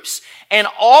troops, and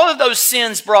all of those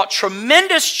sins brought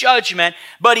tremendous judgment,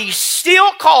 but he's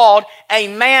still called a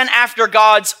man after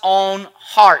God's own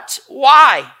heart.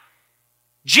 Why?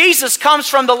 Jesus comes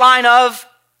from the line of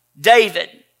David.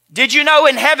 Did you know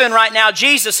in heaven right now,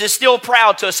 Jesus is still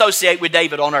proud to associate with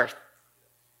David on earth?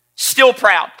 Still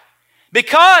proud.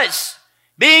 Because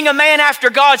being a man after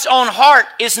God's own heart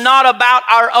is not about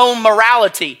our own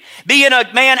morality. Being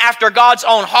a man after God's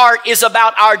own heart is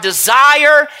about our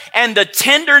desire and the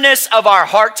tenderness of our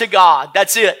heart to God.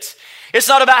 That's it. It's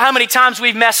not about how many times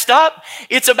we've messed up.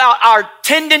 It's about our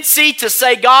tendency to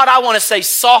say, God, I want to stay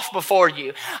soft before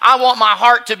you. I want my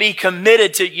heart to be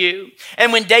committed to you.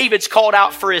 And when David's called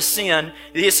out for his sin,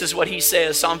 this is what he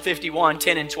says, Psalm 51,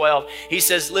 10 and 12. He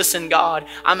says, listen, God,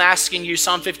 I'm asking you,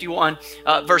 Psalm 51,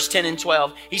 verse 10 and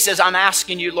 12. He says, I'm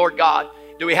asking you, Lord God.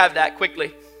 Do we have that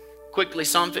quickly? Quickly,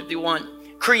 Psalm 51.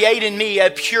 Create in me a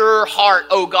pure heart,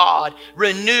 O God.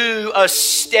 Renew a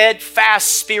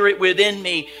steadfast spirit within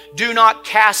me. Do not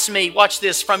cast me, watch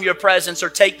this, from your presence or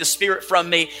take the spirit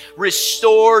from me.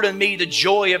 Restore to me the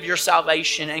joy of your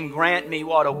salvation and grant me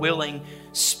what a willing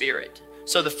spirit.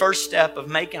 So the first step of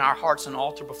making our hearts an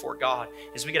altar before God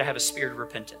is we got to have a spirit of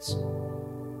repentance.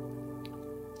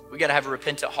 We got to have a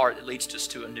repentant heart that leads us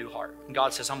to a new heart. And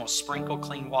God says, I'm going to sprinkle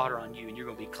clean water on you and you're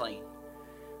going to be clean.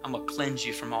 I'm going to cleanse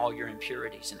you from all your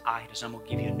impurities and idols. I'm going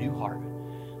to give you a new heart.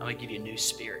 I'm going to give you a new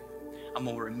spirit. I'm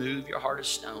going to remove your heart of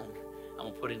stone. I'm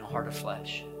going to put in a heart of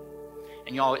flesh.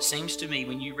 And y'all, it seems to me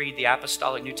when you read the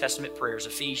apostolic New Testament prayers,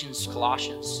 Ephesians,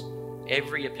 Colossians,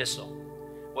 every epistle,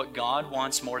 what God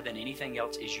wants more than anything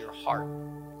else is your heart.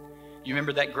 You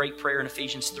remember that great prayer in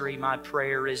Ephesians 3? My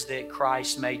prayer is that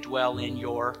Christ may dwell in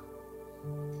your...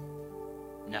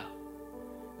 No,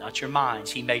 not your minds.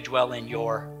 He may dwell in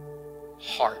your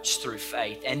hearts through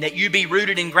faith, and that you be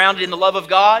rooted and grounded in the love of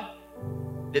God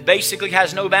that basically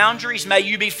has no boundaries. May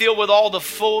you be filled with all the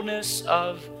fullness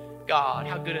of God.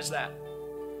 How good is that?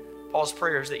 Paul's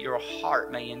prayer is that your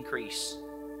heart may increase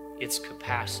its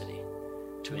capacity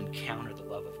to encounter the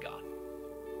love of God,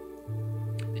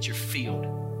 that you're filled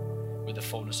with the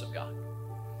fullness of God.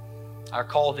 Our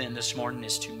call then this morning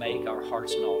is to make our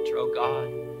hearts an altar. Oh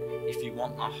God, if you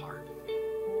want my heart,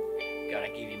 God, I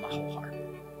give you my whole heart.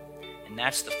 And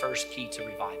that's the first key to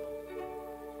revival.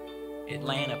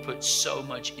 Atlanta puts so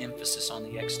much emphasis on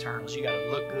the externals. You got to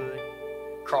look good,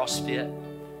 CrossFit.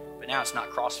 But now it's not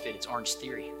CrossFit, it's Orange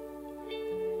Theory.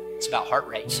 It's about heart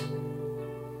rates.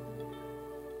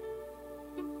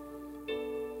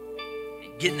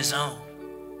 Get in the zone.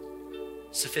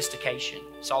 Sophistication.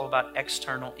 It's all about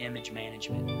external image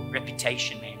management,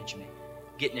 reputation management,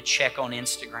 getting a check on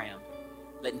Instagram,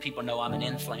 letting people know I'm an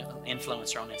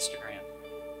influencer on Instagram.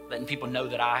 Letting people know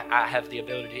that I have the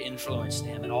ability to influence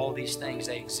them. And all these things,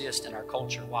 they exist in our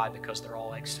culture. Why? Because they're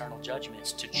all external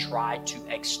judgments to try to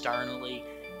externally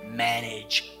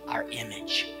manage our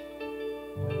image.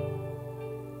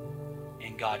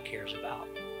 And God cares about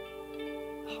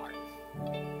the heart.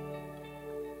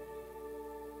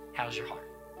 How's your heart?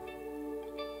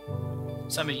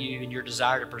 Some of you, in your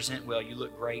desire to present well, you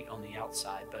look great on the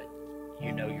outside, but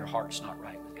you know your heart's not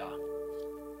right with God.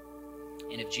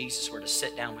 And if Jesus were to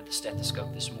sit down with the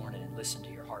stethoscope this morning and listen to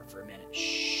your heart for a minute,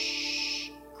 shh,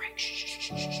 Greg, shh, shh, shh,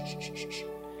 shh, shh, shh, shh.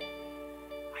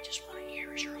 I just want to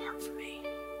hear, is your heart for me?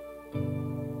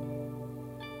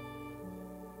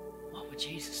 What would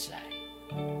Jesus say?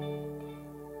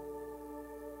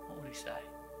 What would he say?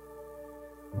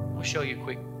 I'll show you a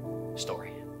quick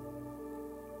story.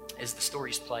 As the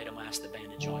story's played, I'm going to ask the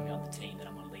band to join me on the team, and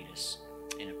I'm going to lead us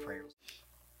in a prayer.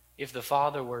 If the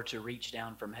Father were to reach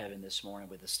down from heaven this morning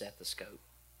with a stethoscope,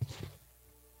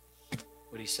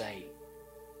 would he say,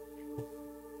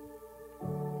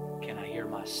 can I hear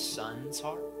my son's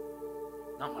heart?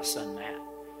 Not my son Matt,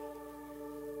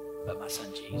 but my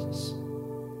son Jesus.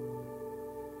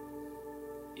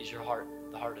 Is your heart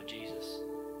the heart of Jesus?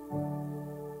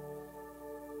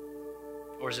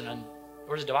 Or is it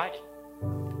divided,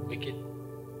 wicked,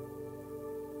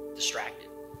 distracted?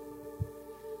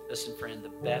 Listen, friend, the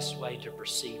best way to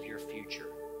perceive your future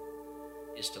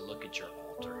is to look at your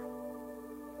altar,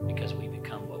 because we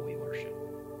become what we worship.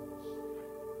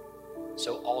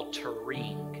 So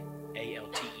altering,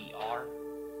 A-L-T-E-R,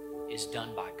 is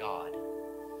done by God,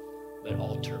 but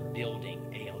altar building,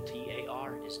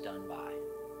 A-L-T-A-R, is done by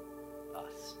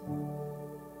us.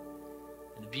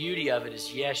 And the beauty of it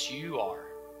is, yes, you are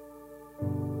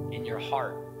in your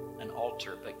heart an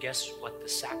altar, but guess what the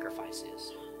sacrifice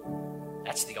is?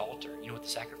 That's the altar. You know what the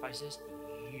sacrifice is?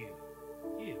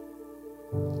 You.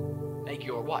 Make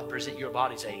your what? Present your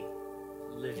body as a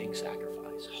living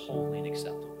sacrifice, holy and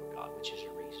acceptable to God, which is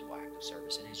your reasonable act of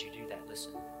service. And as you do that,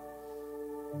 listen,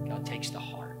 God takes the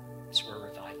heart. That's where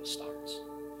revival starts.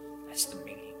 That's the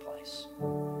meeting place.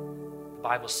 The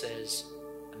Bible says,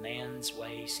 a man's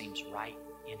way seems right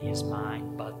in his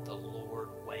mind, but the Lord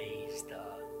weighs the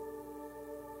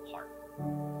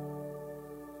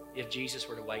If Jesus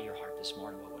were to weigh your heart this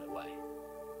morning, what would it weigh?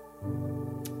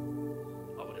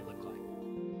 What would it look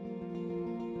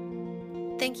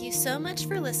like? Thank you so much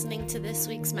for listening to this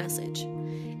week's message.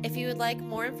 If you would like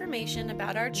more information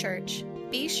about our church,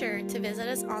 be sure to visit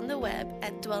us on the web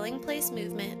at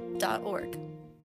dwellingplacemovement.org.